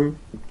with them.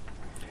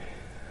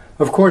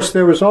 Of course,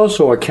 there was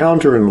also a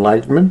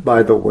counter-enlightenment,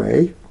 by the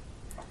way,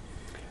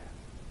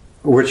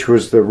 which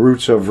was the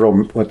roots of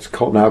what's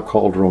now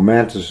called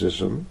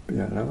Romanticism, you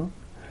know.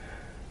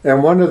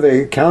 And one of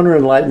the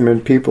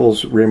counter-enlightenment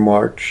people's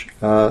remarks,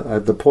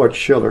 the poet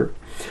Schiller,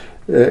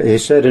 he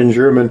said in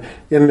German,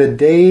 in the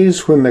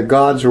days when the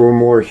gods were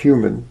more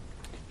human,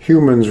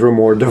 humans were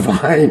more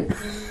divine.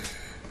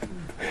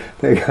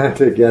 They got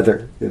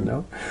together, you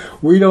know.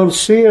 We don't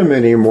see them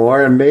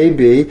anymore, and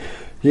maybe,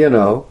 you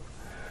know,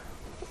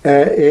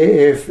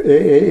 if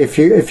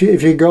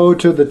you go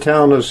to the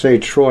town of, say,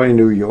 Troy,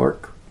 New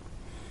York,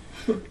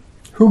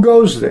 who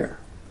goes there?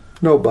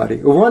 Nobody.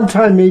 One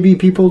time maybe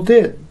people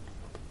did.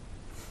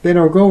 They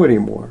don't go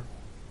anymore.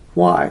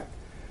 Why?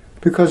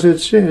 Because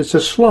it's a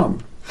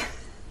slum.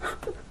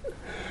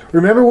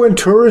 Remember when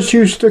tourists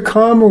used to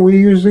come and we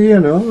usually,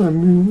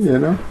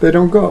 they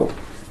don't go.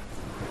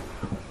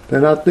 They're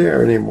not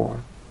there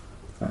anymore.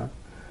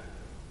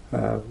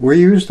 We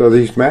used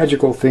these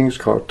magical things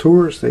called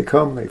tours. They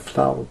come, they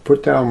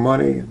put down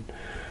money,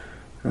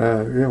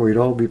 and we'd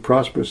all be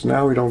prosperous.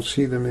 Now we don't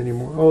see them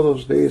anymore. Oh,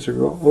 those days are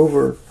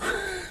over.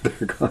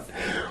 They're gone.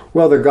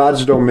 Well, the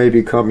gods don't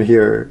maybe come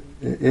here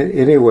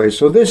anyway.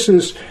 So this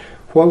is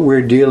what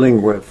we're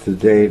dealing with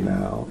today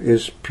now,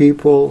 is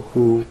people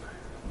who,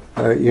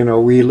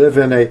 we live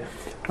in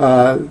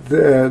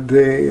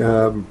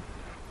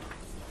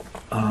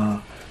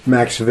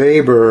Max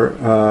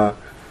Weber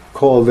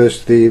called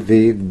this the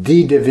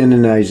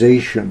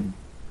de-divinization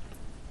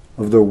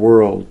of the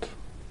world,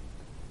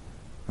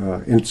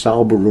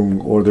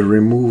 Entzauberung, or the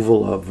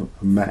removal of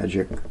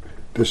magic,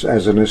 this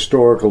as an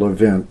historical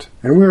event,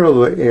 and we're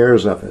the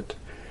heirs of it.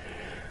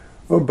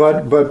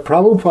 But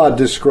Prabhupada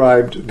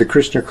described the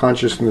Krishna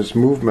consciousness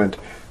movement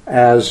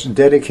as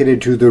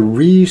dedicated to the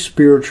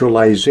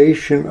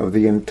re-spiritualization of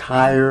the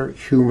entire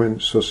human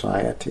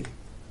society.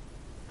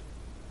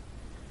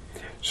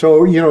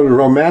 So, the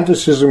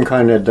Romanticism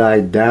kind of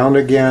died down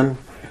again.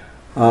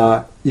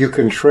 You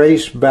can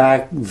trace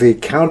back the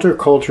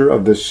counterculture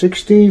of the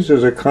 60s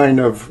as a kind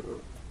of...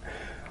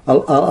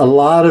 A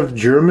lot of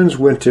Germans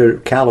went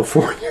to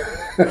California.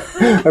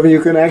 I mean,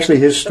 you can actually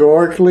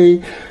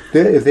historically...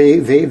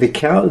 The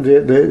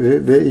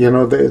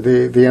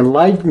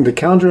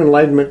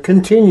counter-enlightenment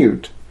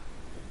continued.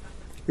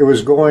 It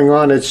was going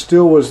on. It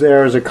still was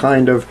there as a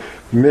kind of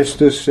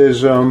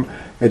mysticism.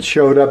 It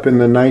showed up in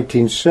the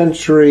 19th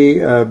century,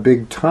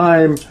 big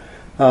time,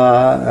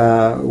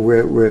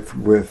 with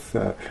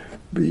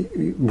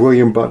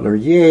William Butler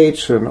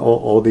Yeats and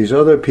all these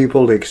other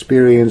people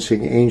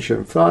experiencing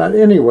ancient thought.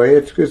 Anyway,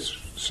 it's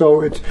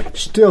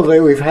still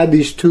there. We've had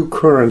these two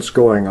currents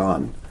going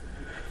on.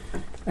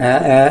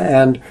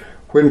 And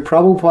when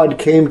Prabhupada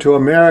came to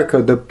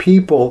America, the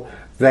people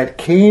that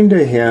came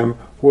to him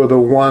were the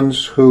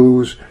ones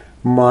whose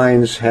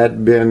minds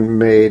had been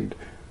made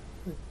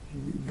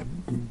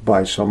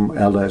by some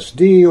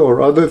LSD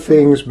or other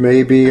things,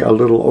 maybe a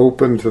little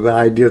open to the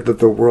idea that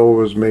the world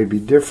was maybe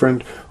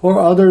different, or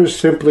others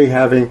simply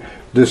having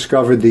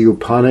discovered the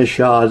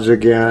Upanishads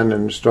again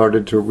and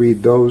started to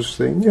read those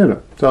things,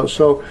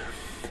 So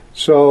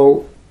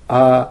So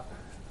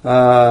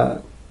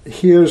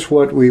here's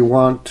what we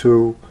want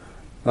to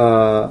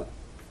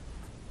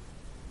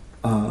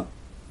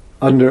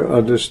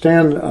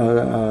understand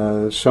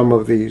some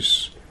of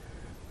these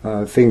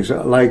things,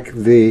 like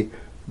the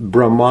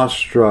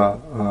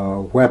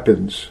Brahmastra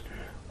weapons,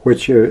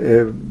 which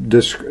are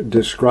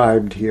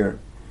described here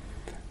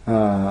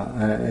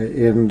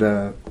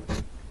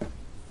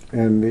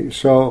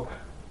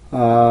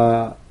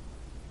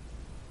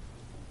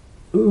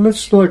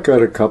let's look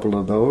at a couple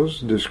of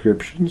those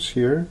descriptions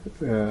here.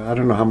 I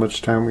don't know how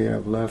much time we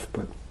have left,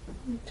 but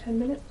 10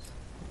 minutes.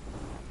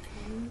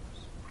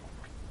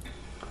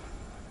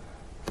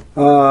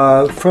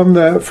 From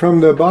the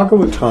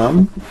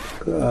Bhagavatam,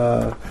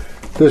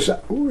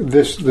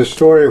 the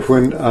story of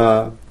when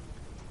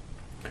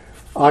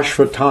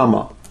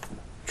Ashvatthama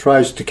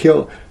tries to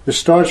kill. It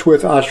starts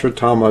with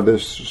Ashvatthama,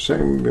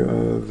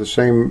 the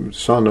same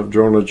son of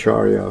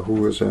Dronacharya, who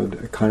was a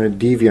kind of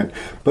deviant,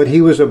 but he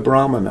was a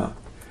Brahmana,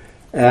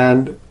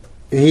 and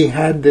he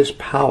had this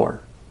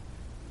power.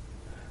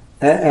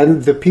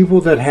 And the people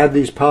that had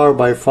these power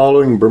by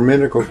following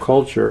Brahminical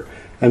culture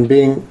and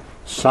being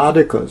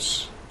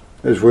sadhakas,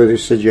 is where they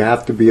said you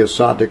have to be a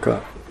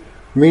sadhaka,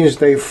 means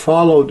they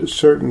followed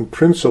certain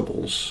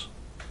principles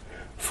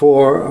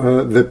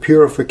for the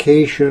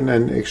purification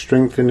and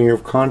strengthening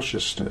of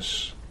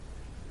consciousness.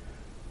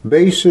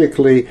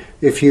 Basically,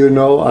 if you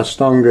know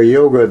Astanga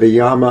Yoga, the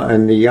yama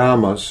and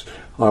niyamas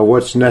are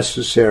what's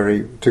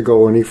necessary to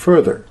go any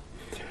further.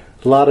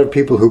 A lot of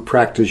people who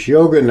practice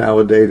yoga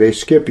nowadays, they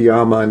skip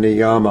yama and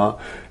niyama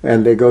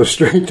and they go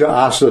straight to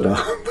asana.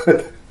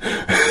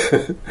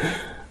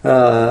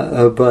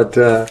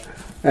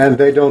 And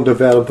they don't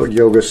develop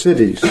yoga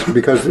siddhis,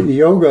 because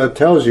yoga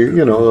tells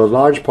you, a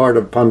large part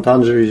of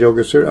Patanjali's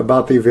Yoga Sutta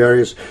about the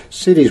various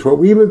siddhis, what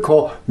we would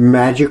call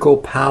magical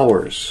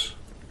powers.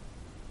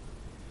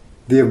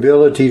 The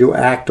ability to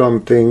act on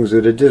things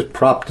that are just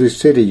propti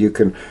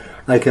siddhi.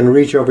 I can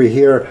reach over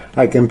here,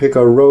 I can pick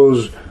a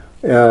rose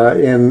from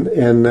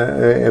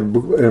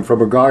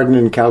a garden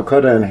in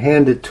Calcutta and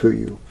hand it to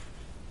you.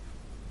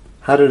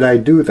 How did I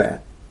do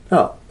that?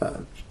 Oh,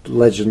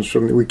 legends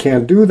from we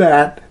can't do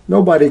that.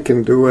 Nobody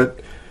can do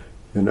it,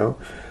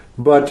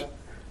 But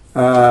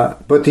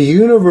the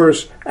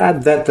universe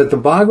that the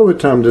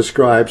Bhagavatam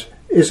describes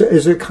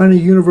is a kind of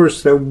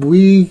universe that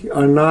we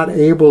are not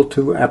able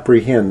to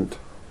apprehend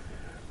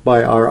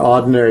by our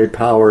ordinary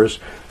powers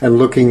and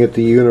looking at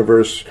the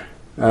universe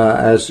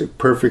as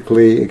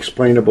perfectly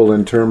explainable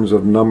in terms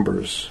of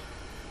numbers.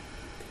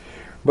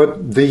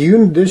 But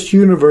this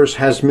universe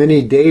has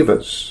many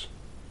devas.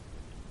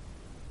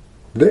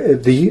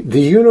 The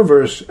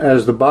universe,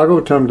 as the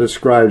Bhagavatam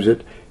describes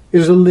it,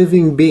 is a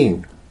living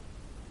being.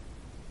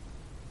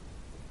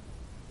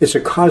 It's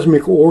a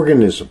cosmic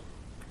organism.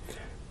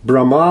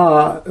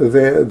 Brahma,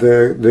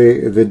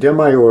 the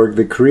demiurge,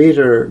 the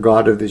creator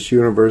god of this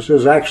universe,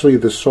 is actually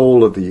the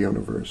soul of the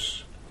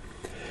universe.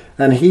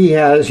 And he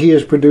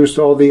has produced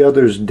all the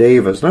others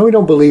devas. Now we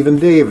don't believe in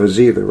devas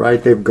either,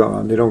 right? They've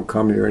gone. They don't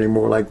come here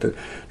anymore, like the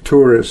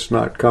tourists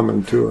not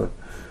coming to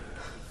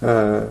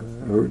a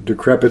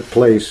decrepit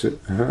place.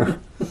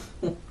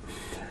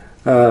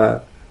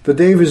 The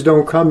devas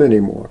don't come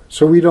anymore,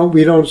 so we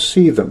don't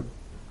see them.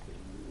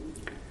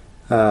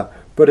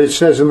 But it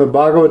says in the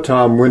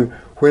Bhagavatam,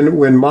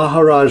 when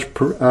Maharaj,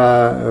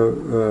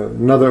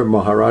 another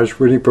Maharaj,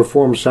 when he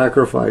performed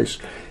sacrifice,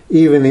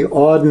 even the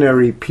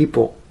ordinary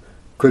people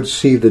could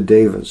see the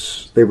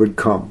devas. They would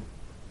come.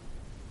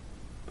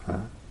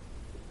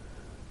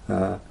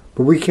 But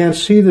we can't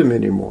see them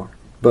anymore.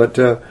 But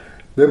the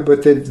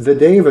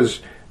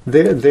devas,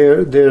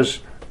 there's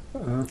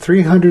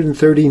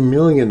 330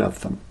 million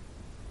of them.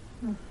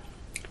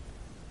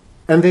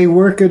 And they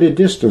work at a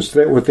distance.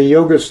 With the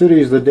yoga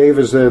siddhis, the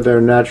devas, their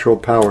natural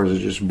powers are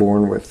just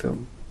born with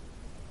them.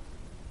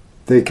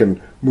 They can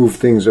move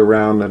things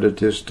around at a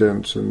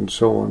distance and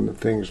so on, and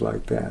things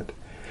like that.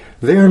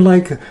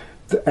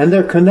 And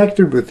they're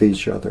connected with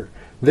each other.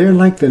 They're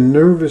like the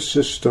nervous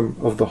system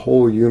of the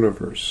whole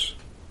universe.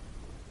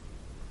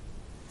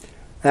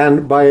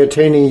 And by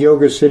attaining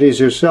yoga siddhis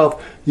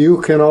yourself,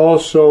 you can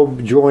also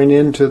join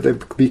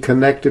be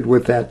connected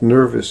with that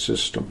nervous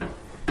system.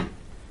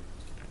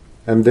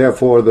 And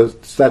therefore,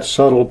 that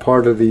subtle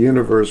part of the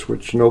universe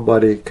which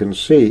nobody can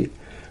see,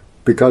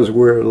 because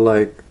we're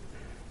like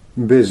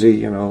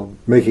busy,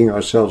 making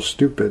ourselves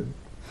stupid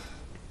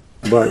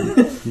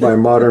by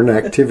modern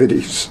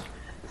activities.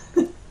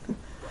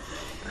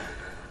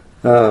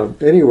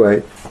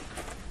 Anyway,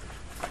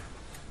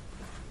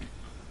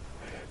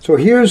 so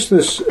here's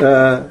this.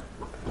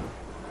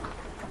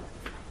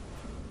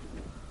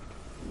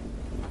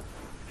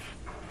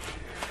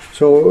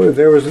 So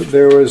there was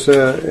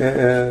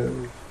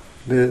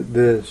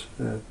this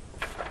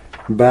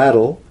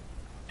battle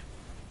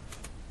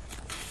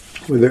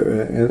with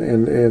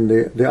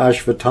the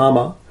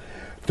Ashvatthama,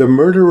 the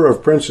murderer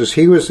of princes.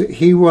 He was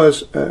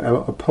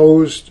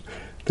opposed.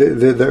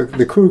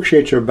 The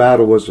Kurukshetra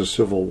battle was a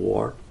civil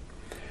war,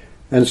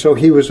 and so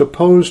he was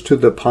opposed to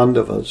the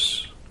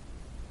Pandavas,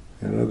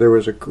 There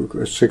was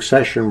a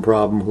succession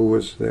problem who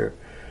was there.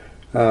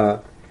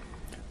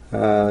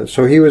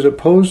 So he was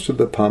opposed to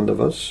the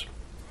Pandavas.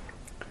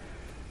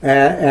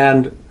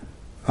 And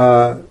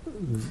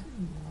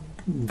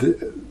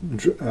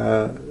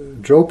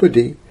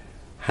Draupadi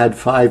had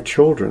 5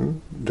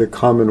 children, the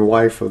common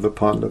wife of the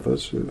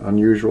Pandavas,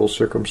 unusual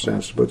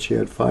circumstances, but she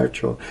had 5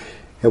 children.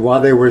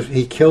 And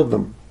he killed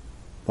them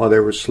while they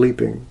were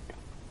sleeping.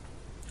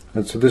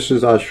 And so this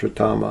is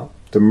Ashvatthama,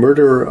 the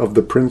murderer of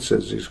the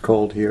princes, he's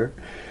called here.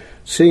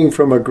 Seeing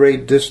from a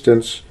great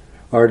distance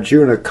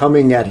Arjuna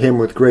coming at him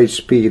with great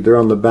speed, they're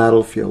on the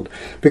battlefield.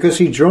 Because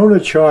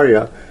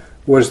Dronacharya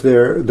was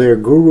their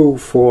guru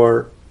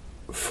for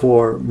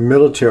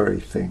military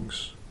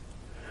things.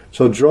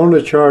 So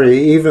Dronacharya,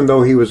 even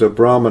though he was a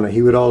Brahmana,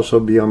 he would also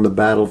be on the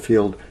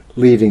battlefield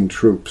leading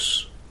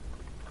troops.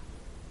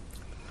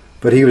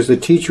 But he was the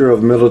teacher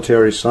of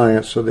military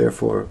science, so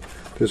therefore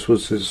this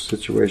was his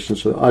situation.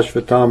 So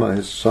Ashvatthama,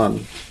 his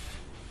son.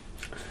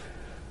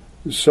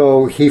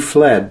 So he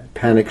fled,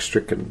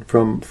 panic-stricken,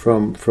 from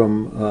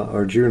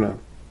Arjuna.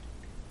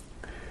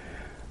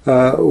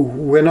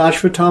 When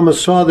Ashvatthama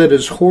saw that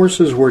his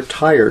horses were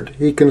tired,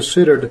 he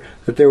considered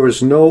that there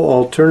was no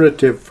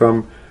alternative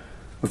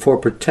for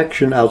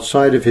protection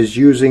outside of his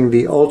using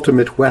the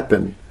ultimate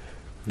weapon,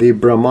 the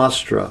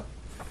Brahmastra.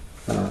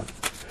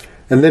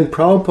 And then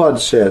Prabhupada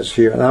says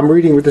here, and I'm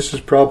reading, this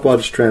is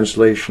Prabhupada's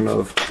translation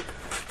of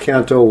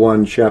Canto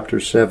 1, Chapter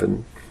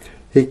 7.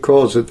 He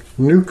calls it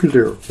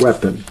nuclear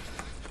weapon.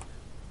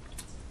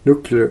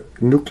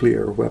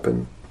 Nuclear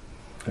weapon.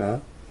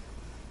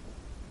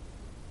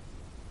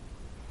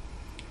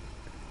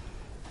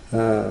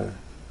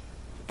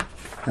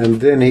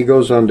 And then he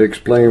goes on to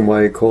explain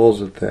why he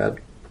calls it that.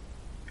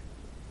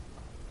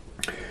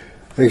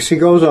 He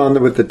goes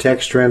on with the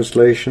text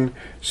translation.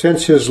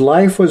 Since his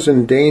life was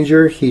in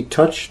danger, he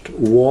touched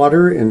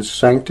water in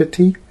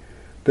sanctity.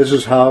 This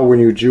is how, when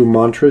you do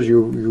mantras,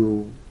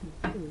 you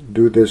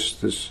do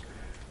this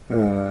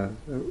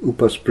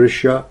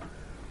upasprishya.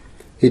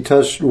 He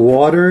touched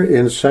water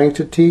in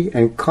sanctity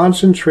and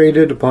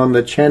concentrated upon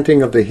the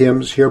chanting of the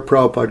hymns. Here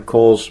Prabhupada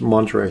calls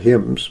mantra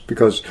hymns,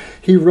 because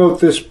he wrote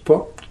this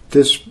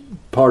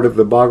part of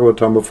the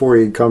Bhagavatam before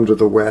he'd come to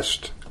the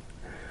West.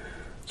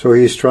 So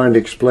he's trying to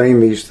explain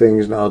these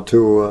things now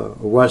to a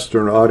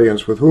Western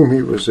audience with whom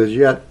he was as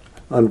yet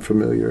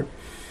unfamiliar.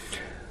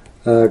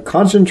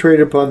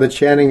 Concentrated upon the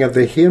chanting of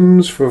the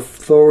hymns for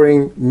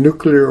throwing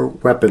nuclear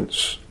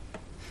weapons.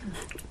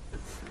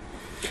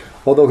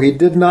 Although he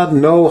did not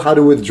know how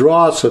to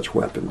withdraw such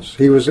weapons.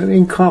 He was an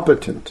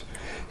incompetent.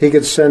 He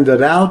could send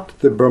it out,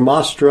 the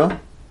Brahmastra,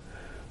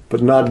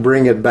 but not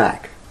bring it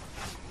back.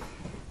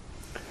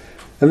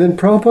 And then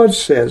Prabhupada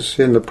says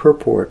in the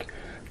purport,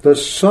 the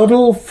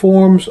subtle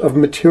forms of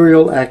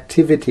material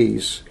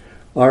activities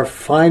are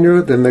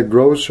finer than the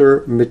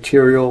grosser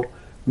material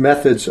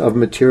methods of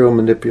material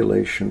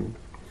manipulation.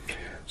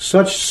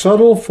 Such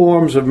subtle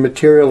forms of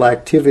material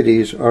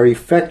activities are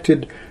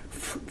effected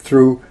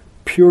through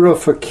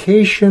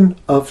purification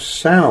of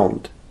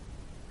sound.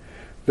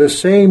 The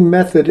same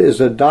method is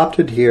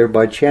adopted here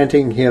by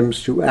chanting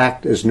hymns to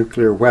act as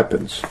nuclear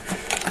weapons.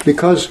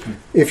 Because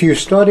if you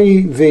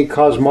study the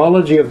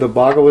cosmology of the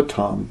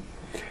Bhagavatam,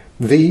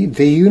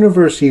 the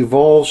universe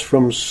evolves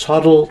from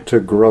subtle to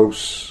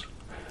gross.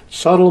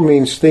 Subtle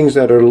means things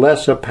that are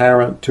less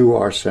apparent to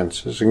our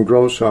senses, and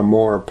gross are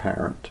more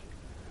apparent.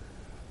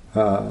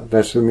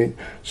 That's the mean.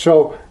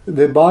 So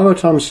the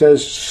Bhagavatam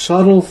says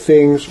subtle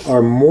things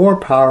are more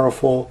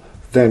powerful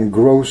than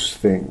gross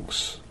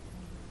things.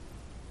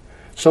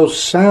 So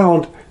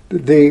sound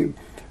is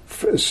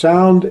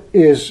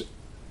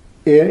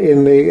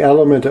in the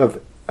element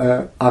of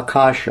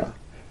akasha,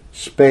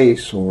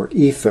 space or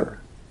ether,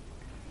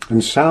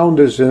 and sound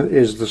is the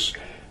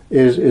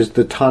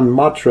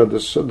tanmatra,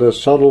 the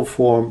subtle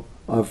form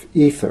of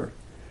ether,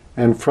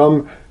 and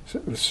from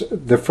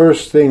the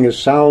first thing is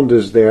sound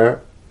is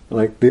there,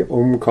 like the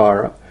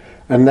omkara,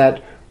 and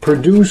that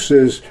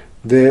produces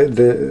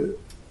the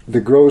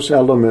gross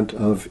element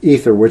of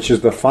ether, which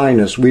is the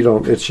finest.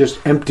 It's just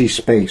empty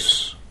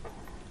space,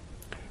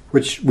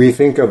 which we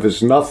think of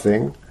as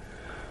nothing.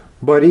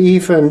 But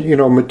even,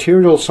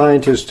 material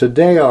scientists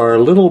today are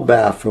a little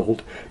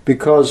baffled,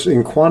 because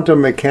in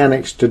quantum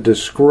mechanics to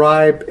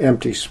describe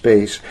empty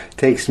space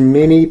takes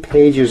many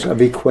pages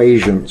of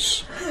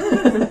equations.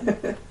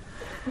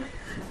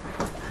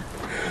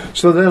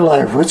 So they're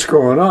like, what's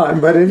going on?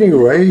 But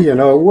anyway, it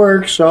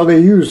works, so they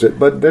use it,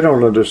 but they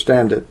don't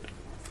understand it.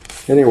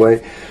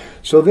 Anyway,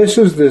 so this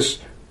is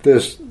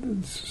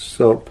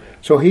so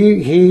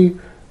he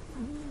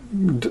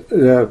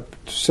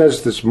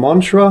says this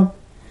mantra,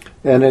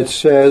 and it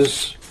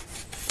says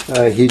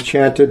he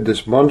chanted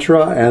this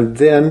mantra, and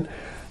then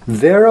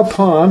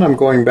thereupon, I'm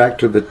going back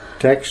to the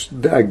text,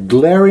 a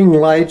glaring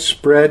light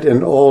spread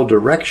in all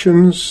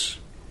directions.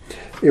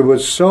 It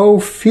was so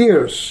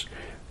fierce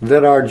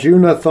that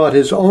Arjuna thought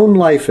his own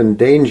life in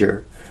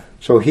danger,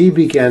 so he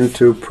began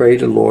to pray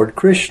to Lord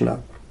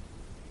Krishna.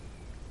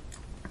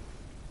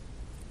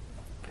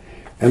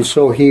 And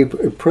so he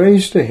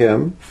prays to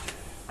him,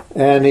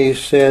 And he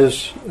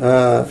says,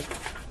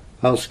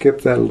 I'll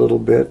skip that a little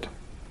bit.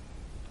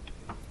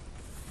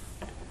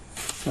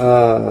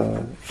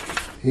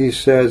 He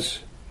says,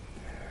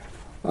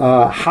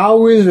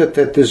 how is it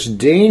that this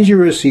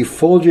dangerous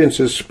effulgence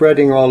is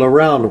spreading all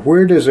around?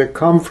 Where does it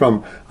come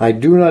from? I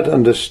do not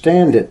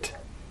understand it.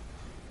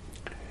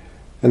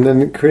 And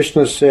then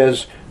Krishna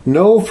says,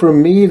 know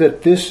from me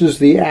that this is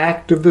the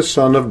act of the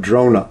son of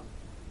Drona.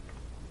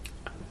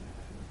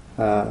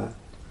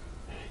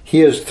 He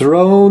has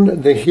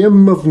thrown the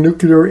hymn of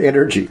nuclear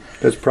energy.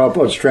 That's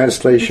Prabhupada's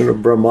translation of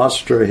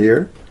Brahmastra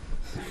here.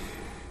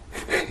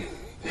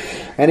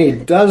 And he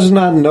does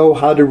not know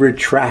how to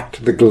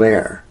retract the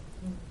glare.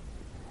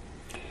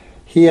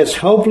 He has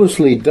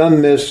helplessly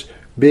done this,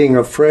 being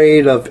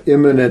afraid of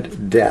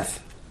imminent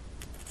death.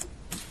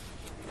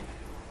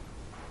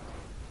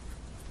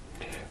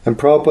 And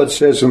Prabhupada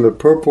says in the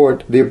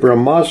purport, the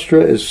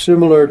Brahmastra is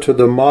similar to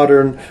the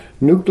modern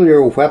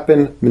nuclear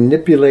weapon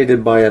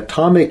manipulated by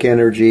atomic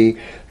energy.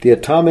 The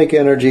atomic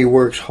energy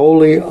works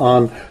wholly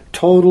on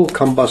total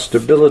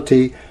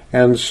combustibility,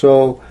 and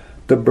so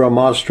the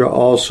Brahmastra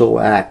also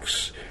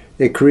acts.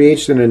 It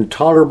creates an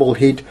intolerable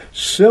heat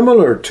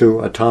similar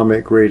to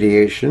atomic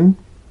radiation,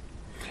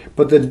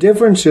 but the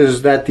difference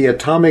is that the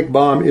atomic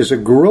bomb is a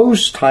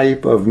gross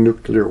type of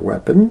nuclear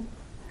weapon,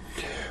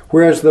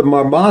 whereas the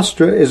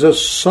Brahmastra is a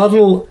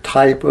subtle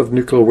type of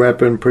nuclear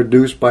weapon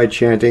produced by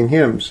chanting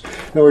hymns.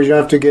 In other words, you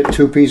don't have to get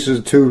two pieces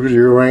of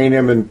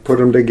uranium and put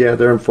them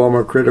together and form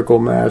a critical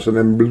mass and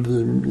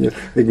then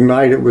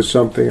ignite it with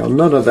something else.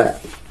 None of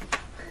that.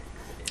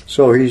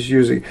 So he's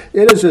using...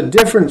 It is a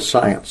different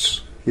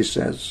science, he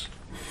says.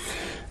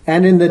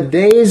 And in the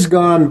days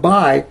gone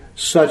by,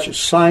 such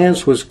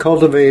science was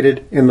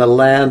cultivated in the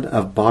land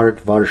of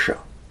Bharatvarsha.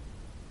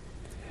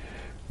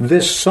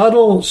 This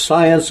subtle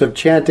science of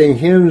chanting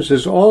hymns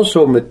is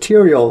also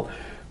material,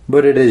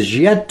 but it is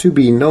yet to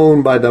be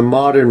known by the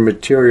modern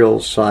material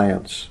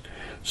science.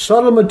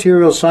 Subtle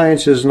material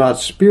science is not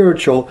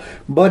spiritual,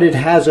 but it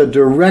has a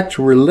direct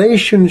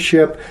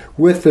relationship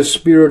with the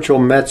spiritual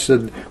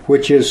method,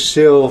 which is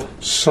still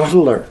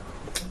subtler.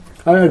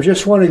 I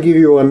just want to give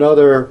you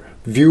another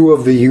view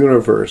of the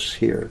universe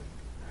here.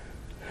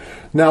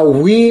 Now,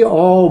 we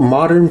all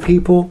modern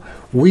people,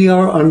 we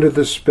are under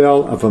the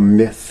spell of a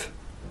myth.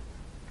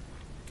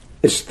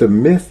 It's the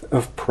myth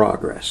of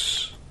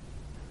progress.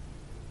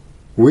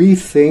 We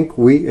think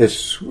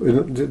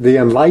the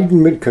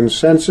Enlightenment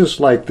consensus,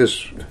 like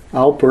this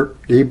Alpert,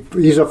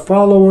 he's a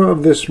follower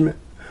of this myth.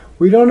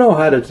 We don't know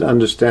how to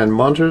understand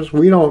mantras.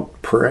 We don't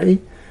pray.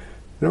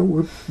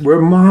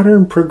 We're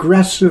modern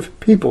progressive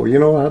people. You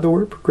know how the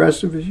word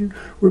progressive is used?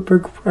 We're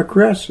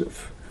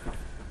progressive.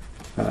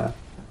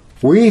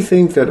 We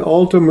think that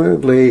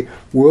ultimately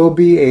we'll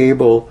be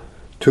able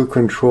to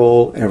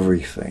control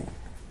everything.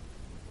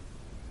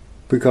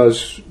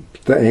 Because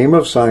the aim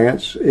of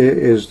science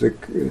is the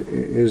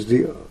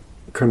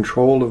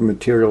control of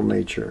material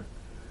nature.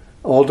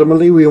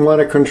 Ultimately, we want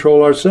to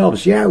control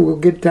ourselves. Yeah, we'll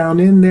get down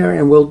in there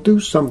and we'll do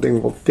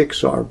something. We'll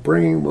fix our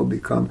brain. We'll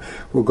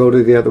go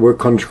to the other. We'll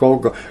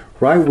control.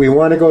 Right? We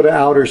want to go to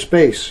outer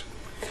space.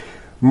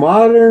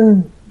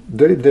 Modern,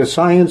 the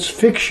science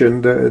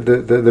fiction,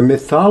 the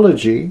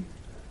mythology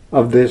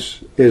of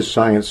this is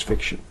science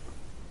fiction.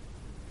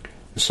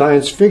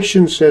 Science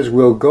fiction says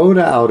we'll go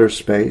to outer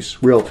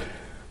space. We'll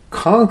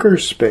conquer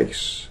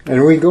space.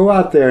 And we go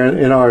out there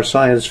in our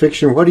science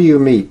fiction, what do you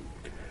meet?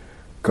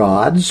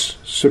 Gods,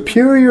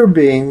 superior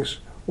beings,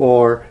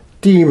 or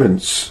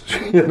demons.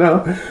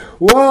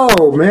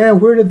 Whoa, man,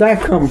 where did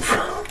that come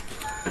from?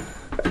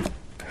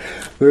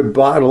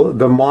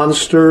 The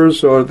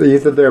monsters, or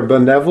either they're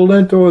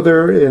benevolent or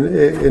they're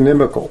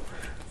inimical.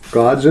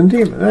 Gods and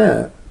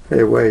demons.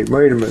 Hey, wait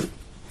a minute.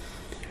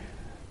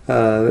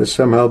 That's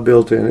somehow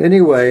built in.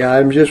 Anyway,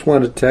 I just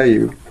want to tell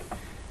you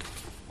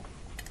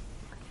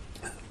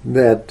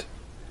that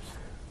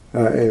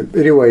then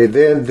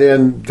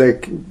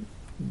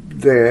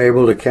they're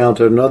able to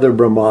counter another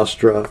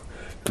Brahmastra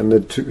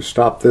and to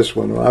stop this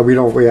one.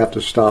 We have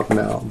to stop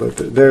now, but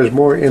there's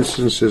more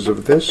instances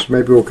of this.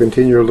 Maybe we'll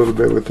continue a little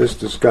bit with this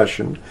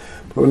discussion,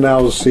 but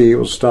now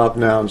we'll stop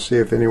now and see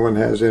if anyone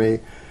has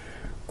any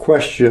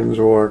questions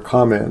or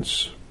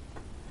comments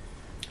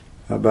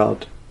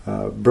about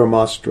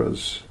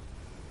Brahmastras.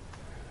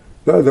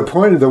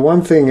 The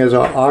one thing is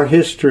our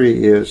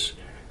history is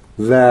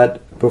that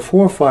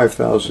before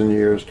 5,000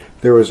 years,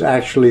 there was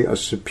actually a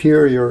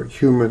superior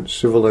human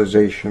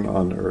civilization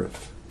on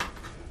Earth.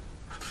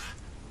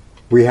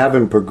 We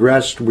haven't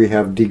progressed, we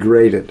have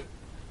degraded.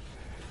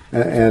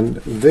 And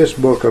this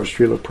book of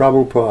Srila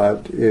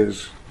Prabhupada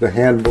is the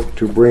handbook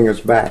to bring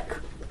us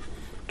back,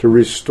 to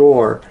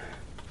restore,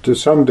 to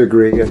some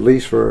degree, at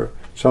least for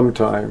some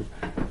time,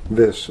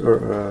 this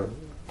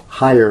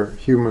higher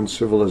human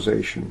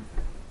civilization.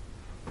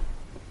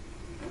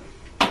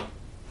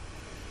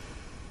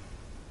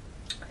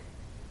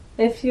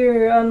 If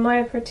you're on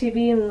Mayapur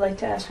TV and would like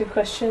to ask a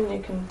question,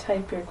 you can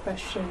type your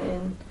question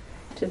in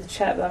to the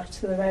chat box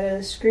to the right of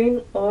the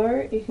screen,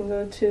 or you can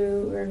go to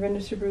Ravindra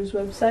Subru's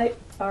website,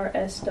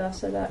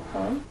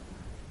 rsdasa.com.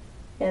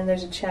 And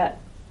there's a chat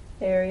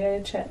area,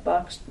 a chat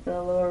box in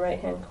the lower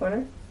right-hand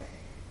corner.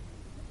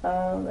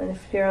 And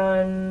if you're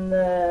on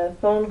the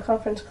phone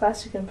conference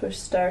class, you can push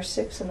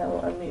 *6 and that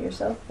will unmute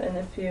yourself. And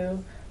if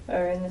you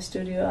are in the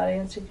studio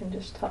audience, you can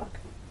just talk.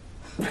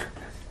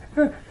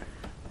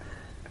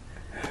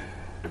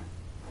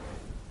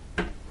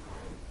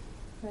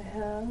 I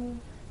have...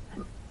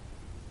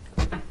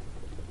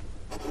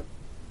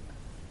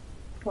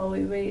 While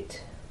we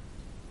wait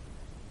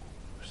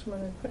for some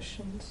other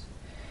questions.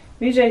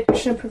 Vijay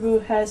Krishna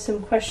Prabhu has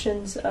some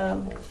questions.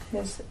 He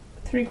has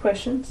 3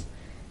 questions.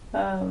 They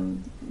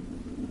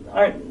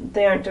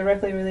aren't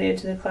directly related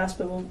to the class,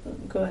 but we'll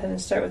go ahead and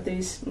start with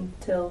these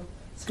until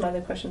some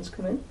other questions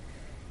come in.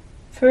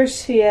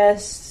 First, he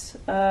asks,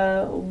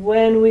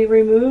 when we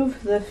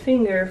remove the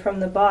finger from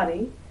the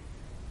body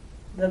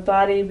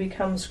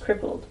becomes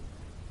crippled.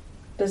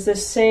 Does the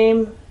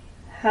same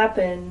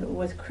happen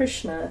with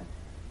Krishna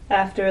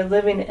after a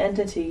living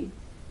entity,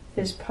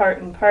 his part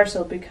and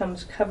parcel,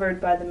 becomes covered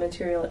by the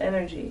material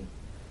energy?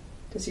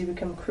 Does he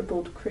become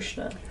crippled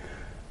Krishna?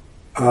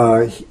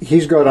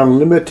 He's got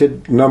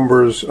unlimited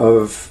numbers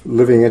of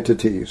living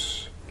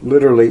entities,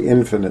 literally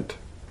infinite.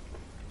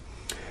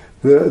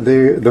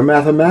 The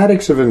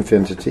mathematics of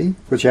infinity,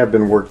 which have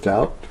been worked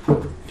out,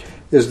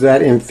 is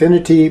that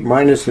infinity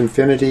minus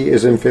infinity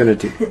is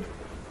infinity.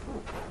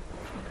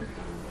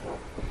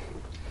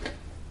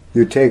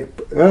 You take,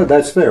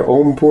 that's there,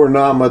 Om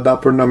Purnam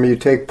Adapurnam, you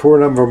take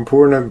Purnam from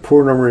Purnam,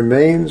 Purnam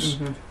remains,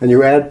 and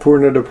you add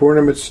Purna to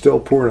Purnam, it's still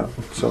Purna.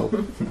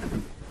 So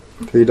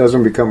he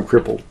doesn't become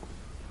crippled.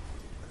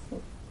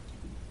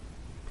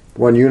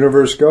 One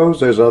universe goes,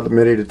 there's other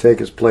many to take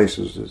his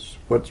places. Is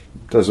what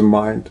doesn't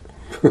mind.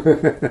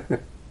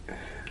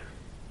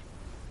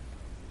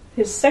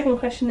 His second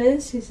question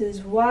is, he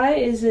says, why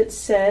is it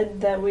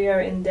said that we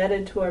are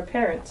indebted to our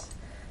parents?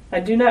 I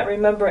do not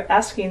remember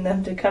asking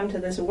them to come to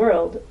this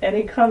world.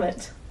 Any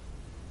comment?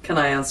 Can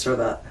I answer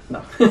that?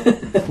 No.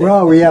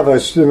 Well, we have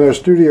in our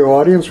studio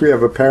audience, we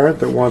have a parent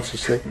that wants to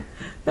say.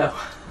 No.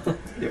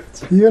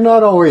 You're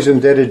not always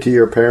indebted to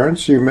your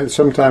parents.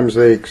 Sometimes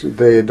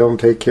they don't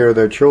take care of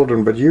their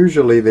children, but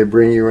usually they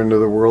bring you into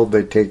the world.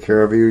 They take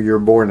care of you. You're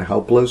born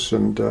helpless,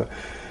 and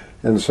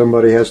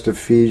somebody has to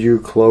feed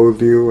you,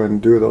 clothe you,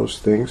 and do those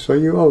things. So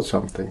you owe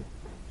something.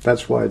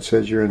 That's why it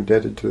says you're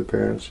indebted to the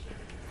parents.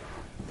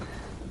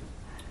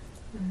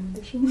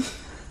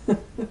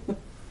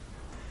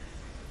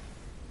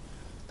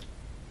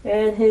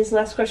 And his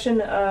last question,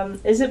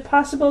 is it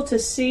possible to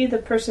see the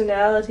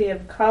personality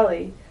of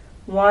Kali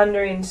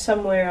wandering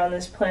somewhere on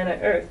this planet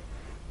Earth?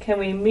 Can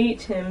we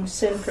meet him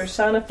sin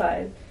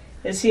personified?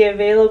 Is he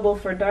available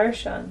for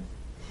darshan?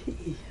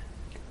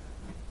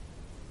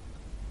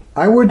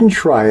 I wouldn't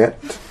try it.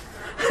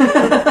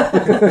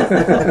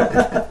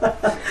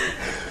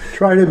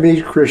 Try to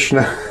meet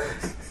Krishna.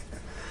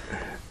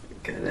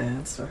 Good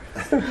answer.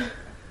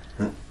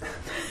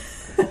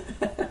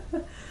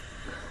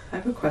 I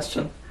have a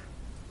question.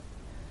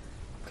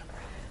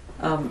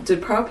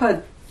 Did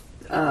Prabhupada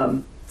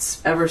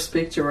ever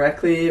speak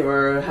directly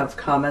or have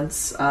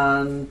comments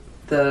on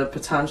the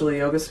Patanjali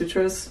Yoga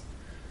Sutras?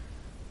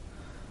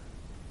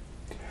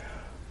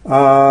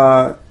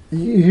 The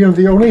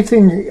only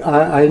thing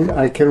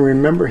I can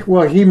remember,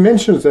 well, he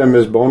mentions them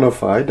as bona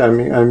fide. I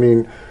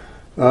mean,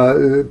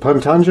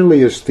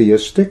 Patanjali is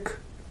theistic,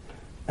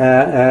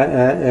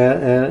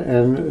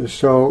 and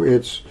so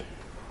it's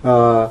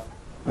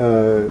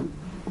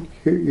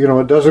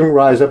it doesn't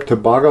rise up to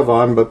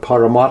Bhagavan, but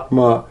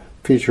Paramatma,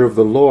 feature of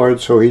the Lord.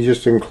 So he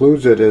just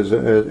includes it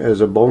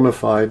as a bona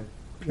fide,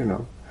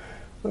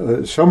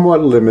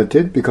 somewhat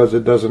limited because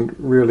it doesn't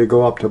really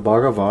go up to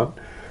Bhagavan,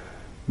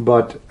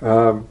 but.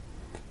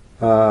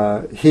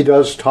 He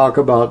does talk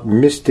about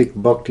mystic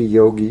bhakti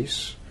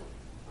yogis,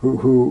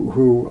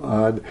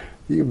 who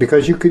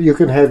because you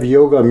can have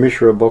yoga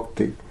mishra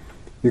bhakti,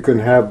 you can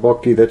have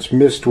bhakti that's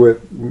mixed with,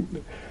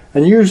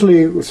 and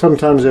usually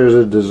sometimes there's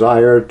a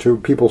desire to,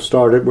 people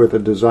start it with a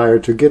desire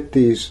to get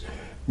these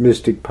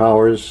mystic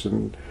powers,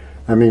 and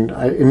I mean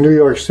in New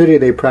York City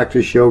they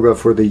practice yoga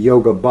for the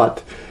yoga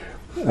butt.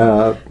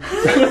 I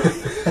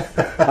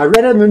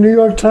read it in the New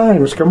York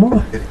Times. Come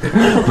on.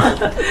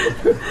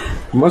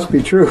 Must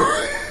be true.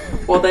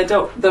 Well, they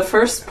don't. The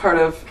first part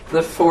of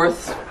the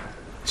 4th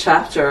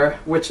chapter,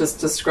 which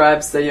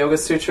describes the Yoga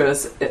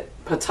Sutras,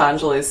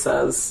 Patanjali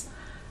says,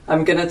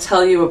 I'm going to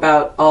tell you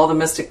about all the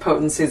mystic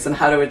potencies and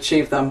how to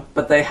achieve them,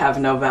 but they have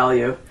no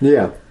value.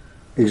 Yeah,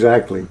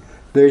 exactly.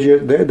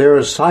 They're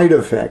a side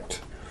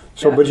effect.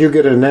 So, yeah. But you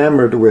get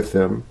enamored with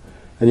them,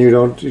 and you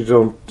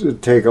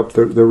don't take up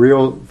the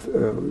real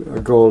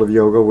goal of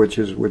yoga, which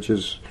is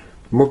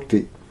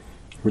mukti,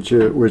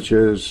 which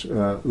is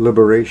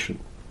liberation.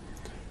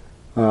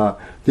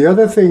 The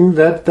other thing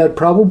that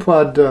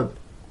Prabhupada,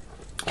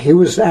 he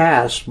was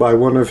asked by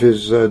one of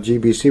his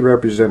GBC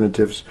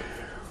representatives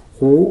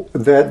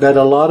that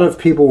a lot of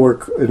people were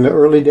in the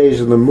early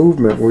days of the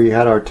movement. We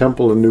had our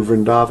temple in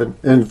Vrindavan,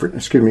 in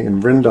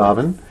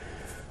Vrindavan.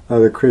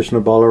 The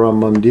Krishna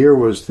Balaram Mandir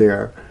was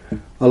there.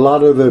 a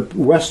lot of the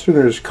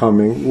Westerners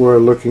coming were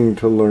looking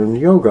to learn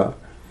yoga.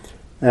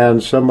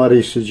 And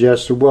somebody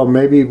suggested, well,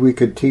 maybe we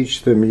could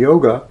teach them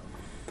yoga,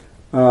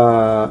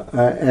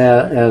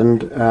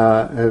 and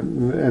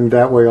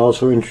that way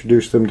also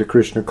introduce them to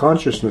Krishna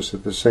consciousness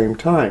at the same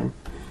time.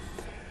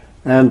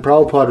 And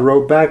Prabhupada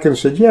wrote back and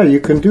said, yeah,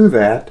 you can do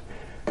that.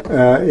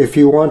 If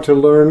you want to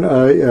learn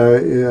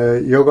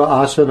yoga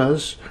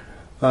asanas,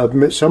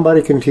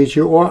 somebody can teach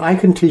you, or I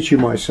can teach you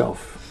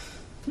myself.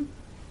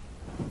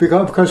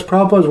 Because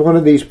Prabhupada is one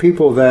of these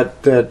people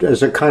that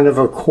as a kind of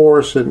a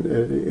course in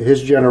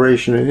his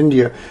generation in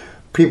India,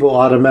 people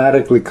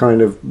automatically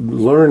kind of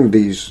learn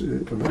these,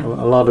 a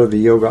lot of the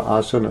yoga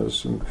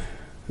asanas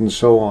and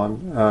so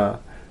on,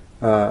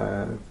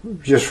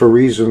 just for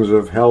reasons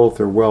of health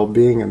or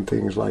well-being and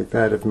things like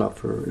that, if not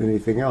for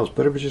anything else.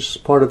 But it was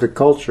just part of the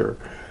culture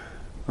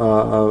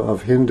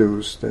of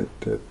Hindus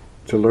that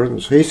to learn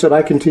this. He said,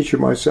 I can teach you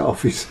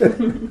myself, he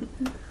said.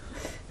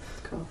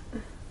 Cool.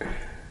 I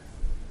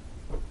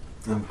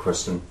have a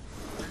question.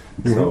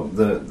 So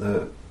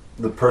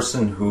the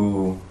person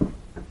who,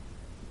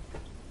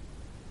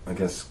 I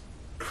guess,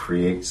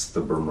 creates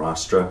the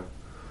Brahmastra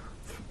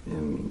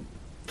when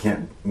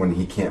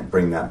he can't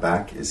bring that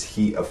back, is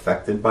he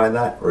affected by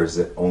that, or is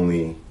it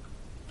only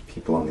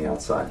people on the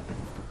outside?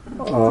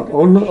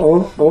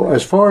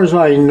 As far as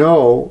I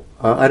know,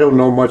 I don't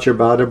know much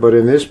about it, but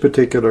in this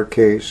particular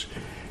case,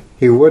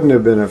 he wouldn't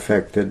have been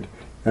affected,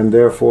 and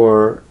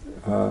therefore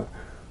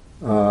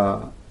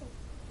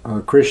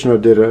Krishna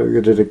did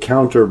a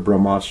counter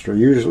Brahmastra.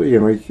 Usually,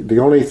 the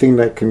only thing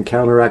that can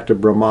counteract a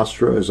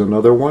Brahmastra is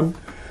another one.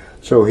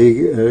 So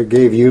he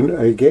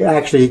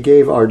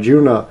gave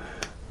Arjuna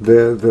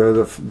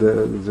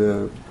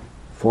the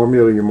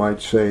formula, you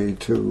might say,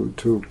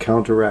 to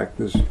counteract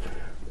this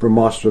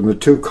Brahmastra, and the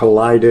two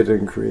collided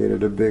and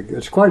created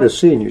it's quite a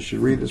scene. You should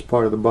read this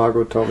part of the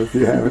Bhagavatam if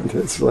you haven't.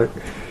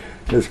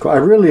 I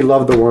really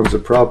love the ones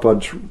that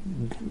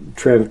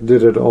Prabhupada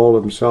did it all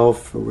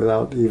himself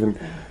without even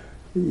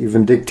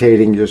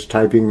dictating, just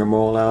typing them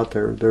all out.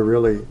 They're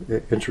really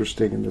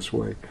interesting in this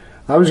way.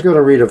 I was going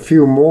to read a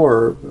few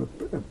more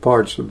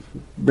parts of,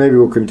 maybe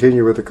we'll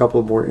continue with a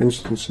couple more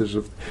instances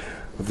of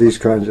these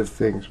kinds of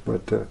things,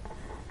 but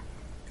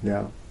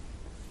yeah.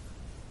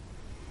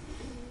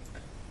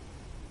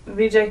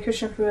 Vijay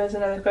Krishnapuru has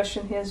another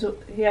question. He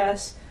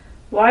asks,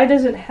 why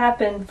does it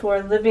happen for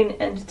a living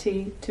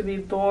entity to be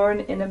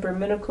born in a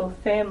Brahminical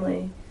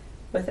family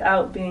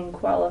without being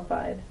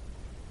qualified?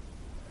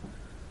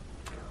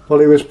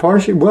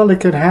 Well, it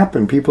can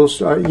happen. People,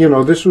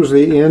 this was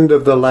the end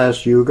of the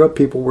last yuga.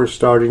 People were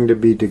starting to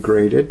be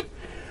degraded.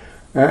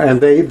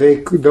 And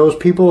those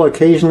people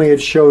occasionally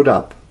had showed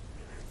up.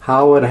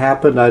 How it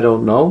happened, I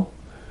don't know.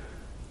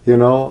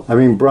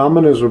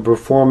 Brahmanas would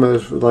perform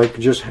as, like,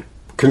 just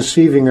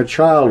conceiving a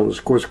child was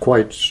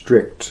quite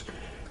strict.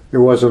 It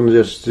wasn't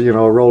just,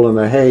 rolling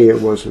the hay.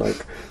 It was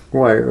like,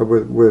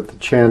 with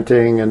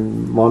chanting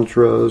and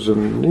mantras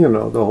and,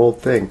 the whole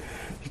thing.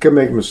 You can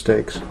make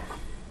mistakes.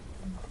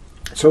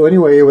 So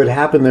anyway, it would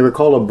happen. They were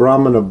called a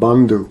Brahmana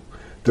Bandhu,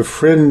 the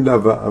friend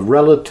of a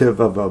relative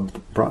of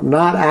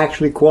not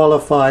actually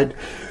qualified.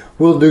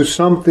 We'll do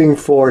something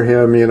for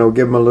him,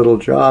 give him a little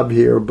job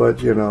here,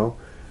 but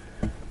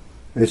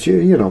it's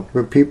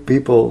with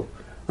people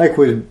like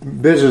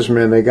with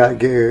businessmen.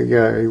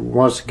 He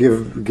wants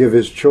to give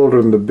his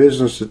children the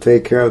business to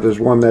take care of. There's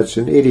one that's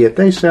an idiot.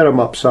 They set him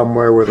up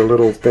somewhere with a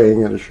little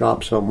thing in a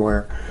shop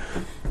somewhere.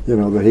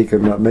 That he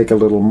can make a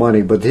little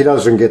money, but he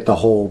doesn't get the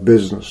whole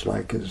business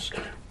like his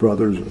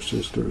brothers or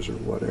sisters or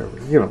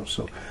whatever.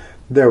 So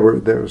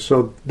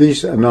so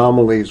these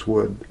anomalies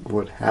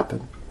would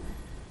happen.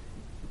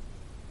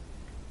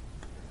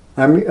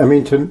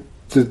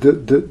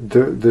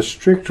 The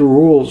strict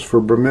rules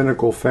for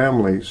Brahminical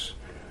families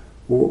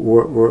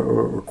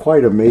were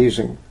quite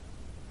amazing.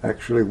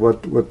 Actually,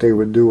 what they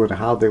would do and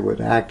how they would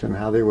act and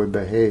how they would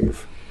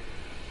behave.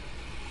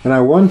 And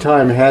I one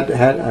time had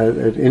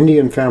an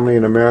Indian family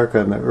in America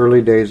in the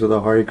early days of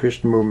the Hare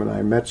Krishna movement.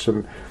 I met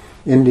some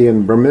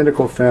Indian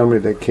Brahminical family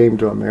that came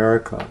to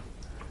America.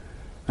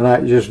 And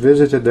I just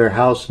visited their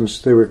house since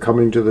they were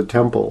coming to the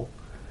temple.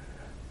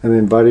 And they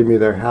invited me to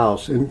their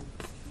house. And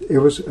it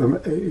was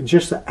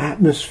just the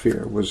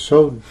atmosphere was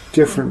so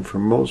different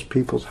from most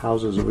people's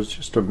houses. It was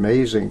just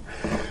amazing.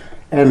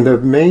 And the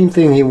main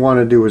thing he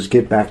wanted to do was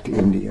get back to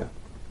India.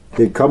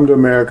 He'd come to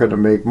America to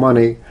make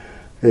money,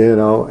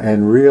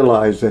 and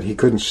realized that he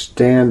couldn't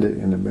stand it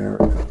in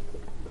America.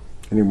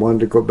 And he wanted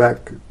to go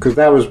back, because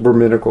that was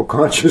Brahminical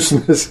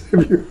consciousness.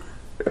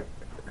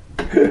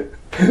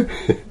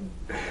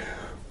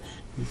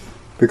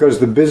 Because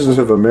the business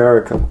of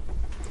America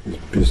is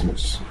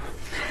business.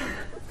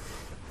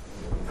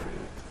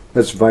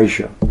 That's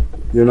Vaishya.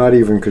 You're not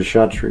even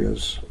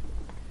Kshatriyas.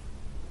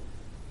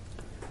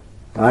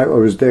 I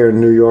was there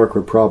in New York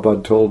where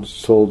Prabhupada told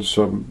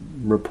some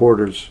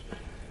reporters,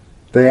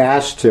 they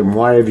asked him,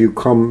 why have you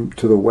come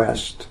to the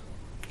West?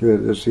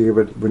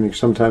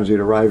 Sometimes he'd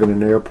arrive in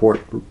an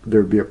airport,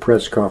 there'd be a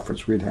press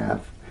conference we'd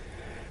have.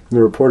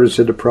 The reporter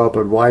said to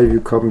Prabhupada, "Why have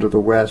you come to the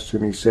West?"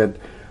 And he said,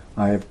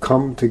 "I have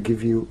come to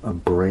give you a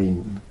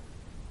brain."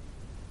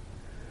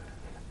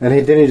 And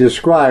then he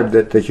described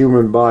that the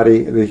human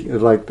body,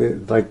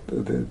 the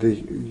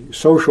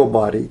social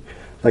body,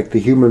 like the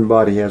human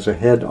body, has a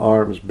head,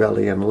 arms,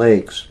 belly, and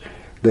legs.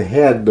 The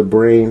head, the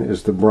brain,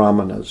 is the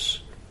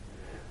brahmanas.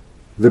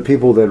 The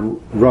people that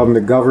run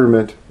the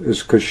government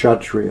is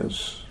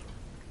kshatriyas.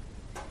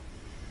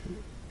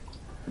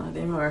 Not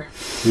anymore.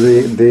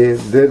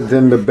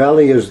 Then the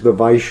belly is the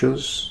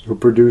vaishyas, who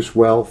produce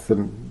wealth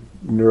and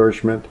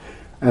nourishment,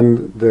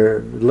 and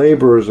the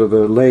laborers are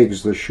the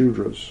legs, the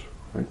shudras.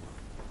 Right?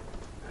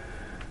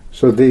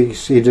 So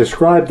he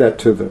described that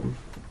to them,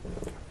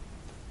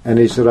 and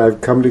he said,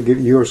 "I've come to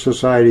give your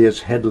society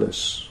is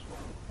headless."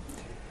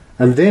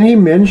 And then he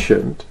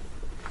mentioned,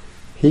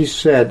 he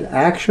said,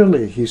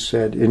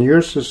 in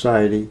your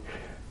society,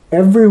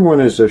 everyone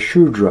is a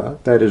shudra,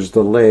 that is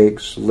the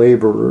legs,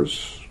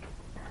 laborers,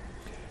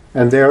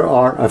 and there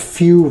are a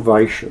few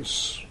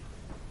vaishyas.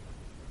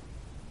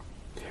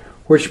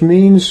 Which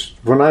means,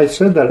 when I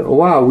said that,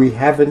 wow, we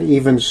haven't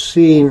even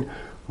seen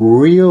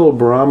real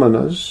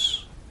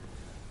brahmanas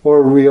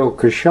or real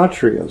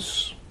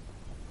kshatriyas.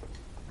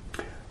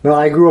 Now,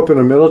 I grew up in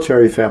a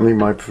military family.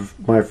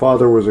 My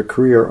father was a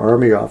career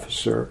army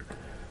officer.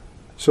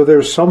 So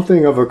there's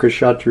something of a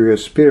kshatriya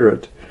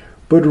spirit.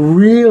 But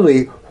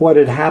really, what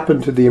had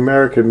happened to the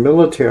American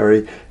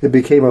military, it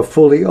became a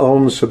fully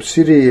owned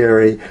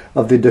subsidiary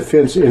of the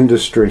defense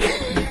industry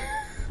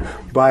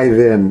by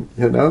then,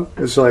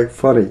 It's like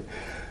funny.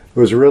 It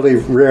was really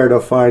rare to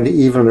find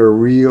even a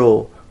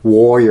real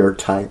warrior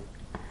type.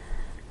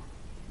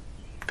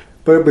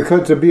 But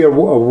because to be a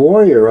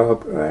warrior,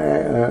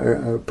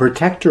 a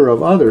protector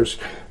of others,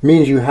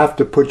 means you have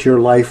to put your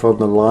life on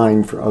the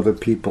line for other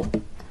people.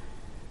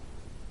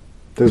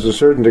 There's a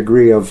certain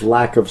degree of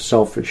lack of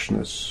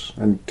selfishness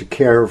and to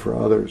care for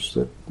others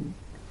that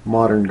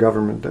modern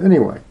government...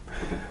 Anyway,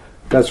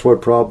 that's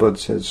what Prabhupada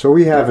said. So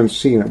we haven't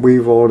seen it.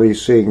 We've only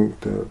seen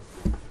the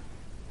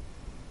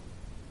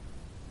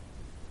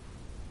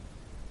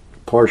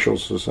partial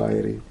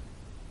society.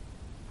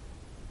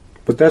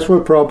 But that's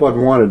what Prabhupada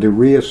wanted, to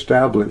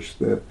reestablish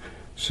the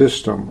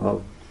system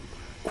of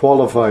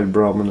qualified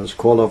brahmanas,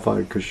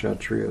 qualified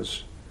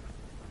kshatriyas.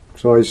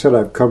 So I said,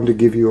 I've come to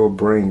give you a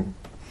brain.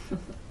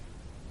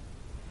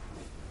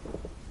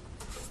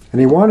 And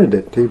he wanted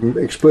it. He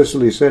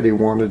explicitly said he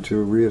wanted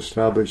to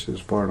reestablish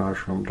this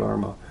varnashram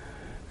dharma,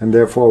 and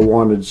therefore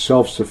wanted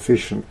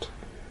self-sufficient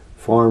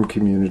farm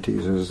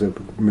communities as the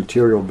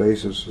material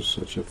basis of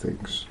such a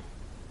things.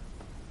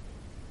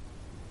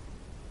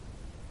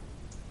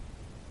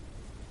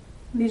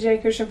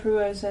 Vijay Krishna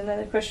Prabhu has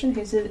another question.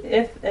 He said,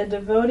 if a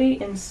devotee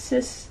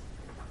insists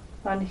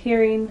on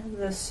hearing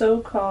the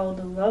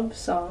so-called love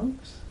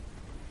songs,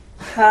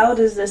 how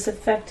does this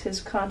affect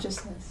his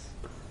consciousness?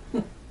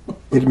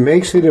 It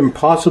makes it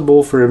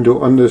impossible for him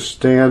to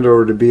understand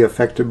or to be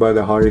affected by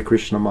the Hare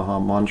Krishna Maha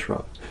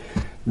Mantra.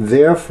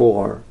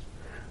 Therefore,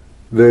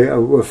 the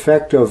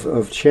effect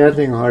of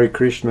chanting Hare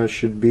Krishna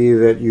should be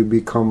that you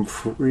become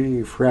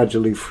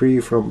gradually free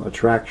from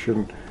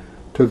attraction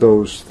to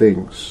those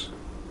things.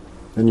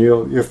 And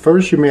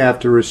first you may have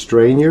to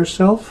restrain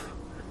yourself,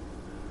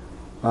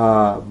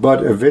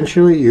 but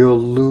eventually you'll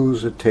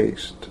lose a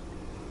taste.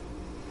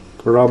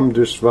 Param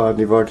Drisva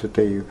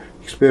Nivartate,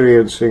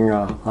 experiencing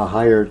a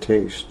higher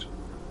taste.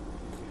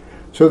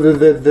 So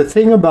the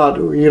thing about,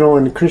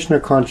 in the Krishna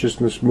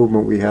consciousness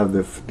movement we have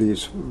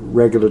these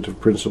regulative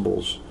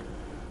principles.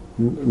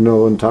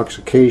 No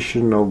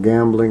intoxication, no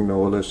gambling,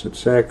 no illicit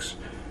sex,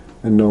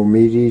 and no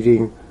meat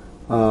eating,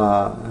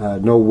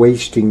 no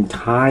wasting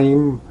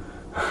time,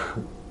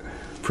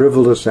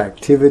 frivolous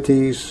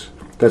activities.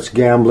 That's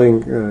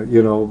gambling,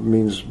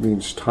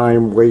 means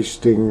time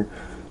wasting,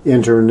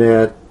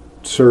 internet,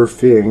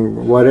 surfing,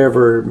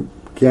 whatever,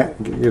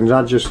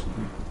 not just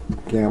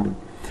gambling.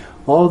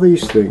 All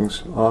these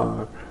things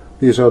are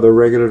the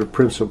regulative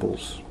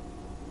principles.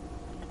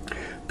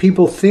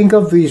 People think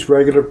of these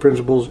regulative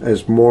principles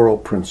as moral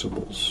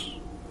principles,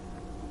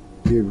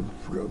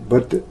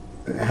 but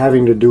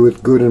having to do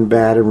with good and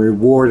bad and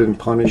reward and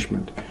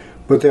punishment.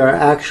 But they are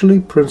actually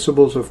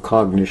principles of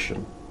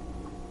cognition.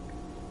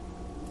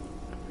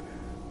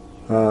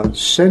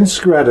 Sense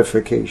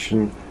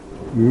gratification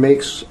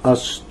makes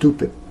us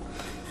stupid.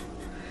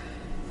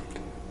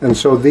 And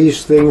so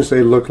these things,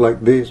 they look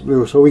like these,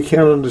 so we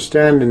can't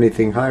understand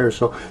anything higher.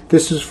 So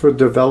this is for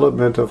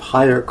development of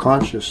higher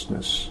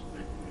consciousness.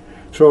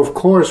 So of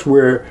course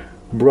we're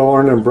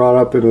born and brought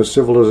up in a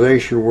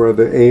civilization where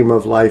the aim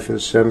of life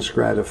is sense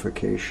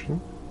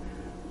gratification,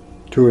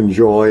 to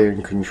enjoy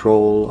and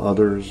control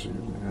others.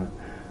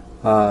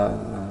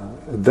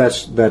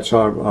 That's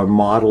our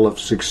model of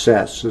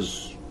success,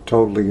 is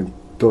totally in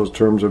those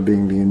terms of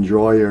being the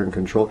enjoyer and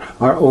control.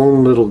 Our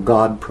own little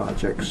God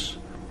projects.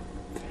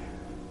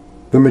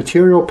 The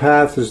material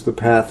path is the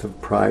path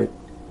of pride.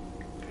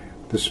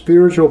 The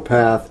spiritual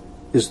path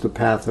is the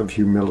path of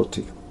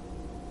humility.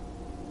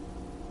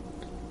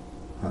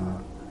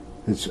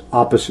 It's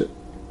opposite.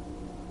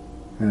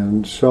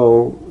 And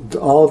so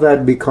all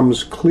that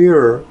becomes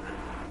clearer,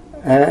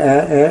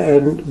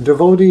 and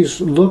devotees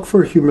look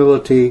for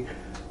humility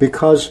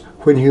because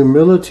when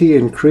humility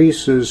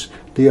increases,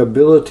 the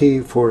ability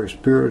for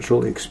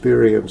spiritual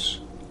experience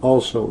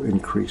also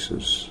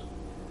increases.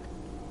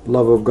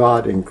 Love of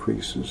God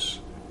increases.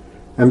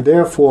 And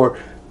therefore,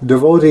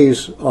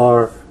 devotees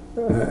are,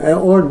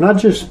 or not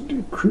just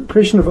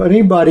Krishna, but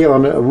anybody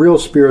on a real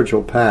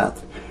spiritual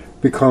path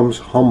becomes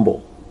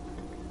humble.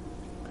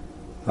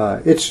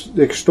 It's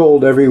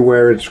extolled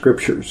everywhere in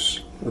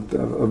scriptures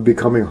of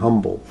becoming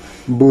humble.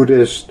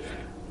 Buddhist,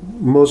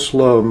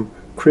 Muslim,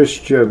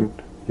 Christian,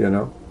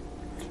 And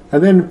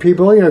then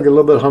people, get a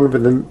little bit humble,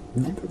 but then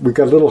we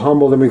got a little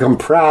humble, then we become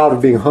proud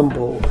of being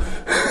humble.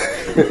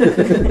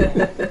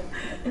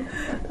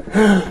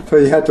 So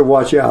you have to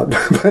watch out.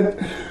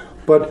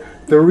 But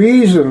the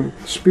reason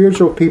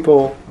spiritual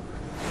people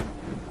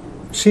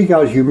seek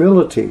out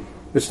humility,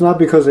 it's not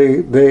because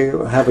they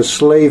have a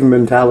slave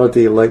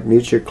mentality like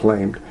Nietzsche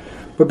claimed,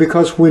 but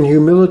because when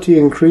humility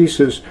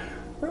increases,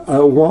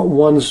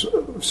 one's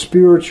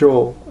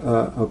spiritual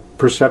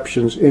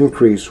perceptions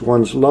increase,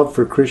 one's love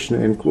for Krishna,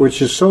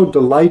 which is so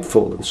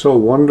delightful and so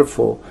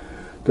wonderful,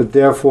 that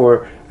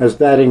therefore, as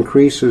that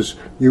increases,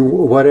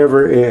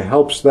 whatever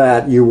helps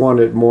that, you want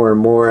it more and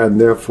more, and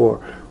therefore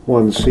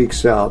one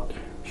seeks out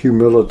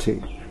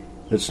humility.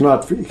 It's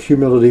not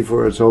humility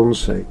for its own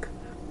sake.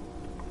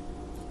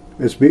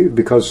 It's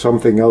because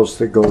something else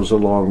that goes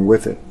along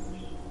with it.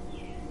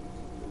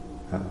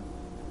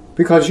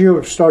 Because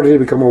you're starting to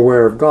become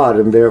aware of God,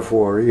 and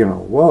therefore,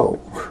 whoa.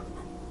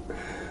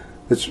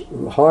 It's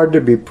hard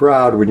to be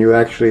proud when you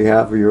actually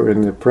you're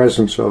in the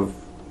presence of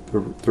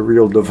the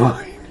real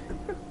divine.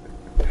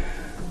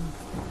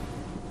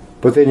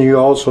 But then you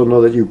also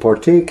know that you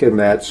partake in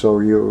that, so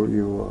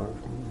you are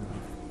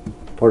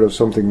part of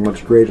something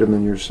much greater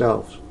than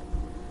yourselves.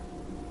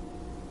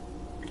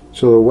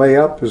 So the way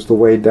up is the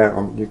way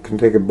down. You can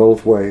take it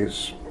both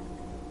ways.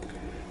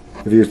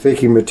 If you're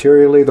thinking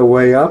materially the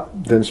way up,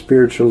 then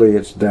spiritually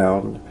it's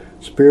down.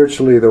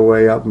 Spiritually the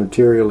way up,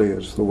 materially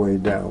is the way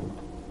down.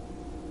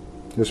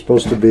 You're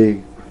supposed to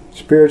be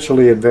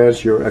spiritually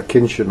advanced, you're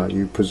akinchana,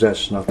 you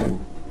possess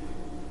nothing.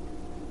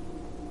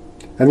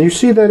 And you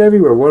see that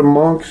everywhere. When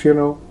monks,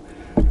 of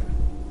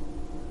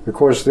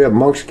course the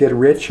monks get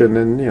rich and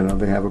then,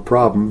 they have a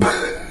problem.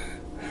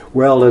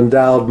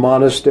 Well-endowed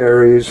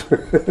monasteries.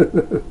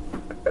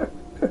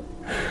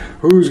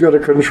 Who's going to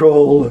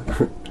control?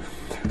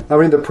 I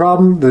mean, the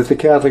problem that the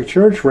Catholic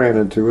Church ran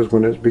into is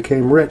when it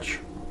became rich.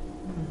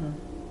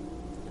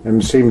 Mm-hmm.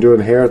 And seemed to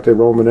inherit the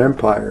Roman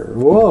Empire.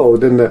 Whoa!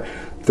 Then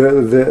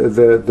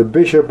the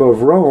Bishop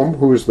of Rome,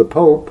 who was the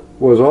Pope,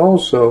 was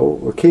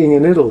also a king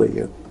in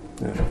Italy.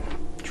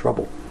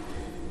 Trouble.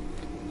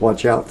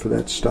 Watch out for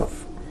that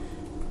stuff.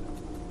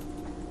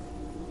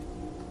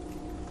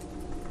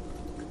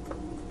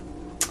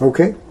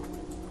 Okay.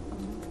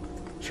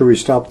 Shall we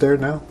stop there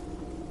now?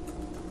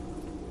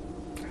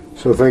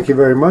 So thank you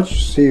very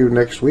much. See you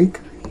next week.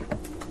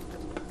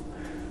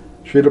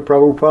 Srila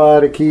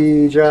Prabhupada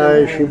ki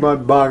jai,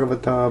 Srimad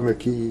Bhagavatam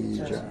ki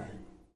jai.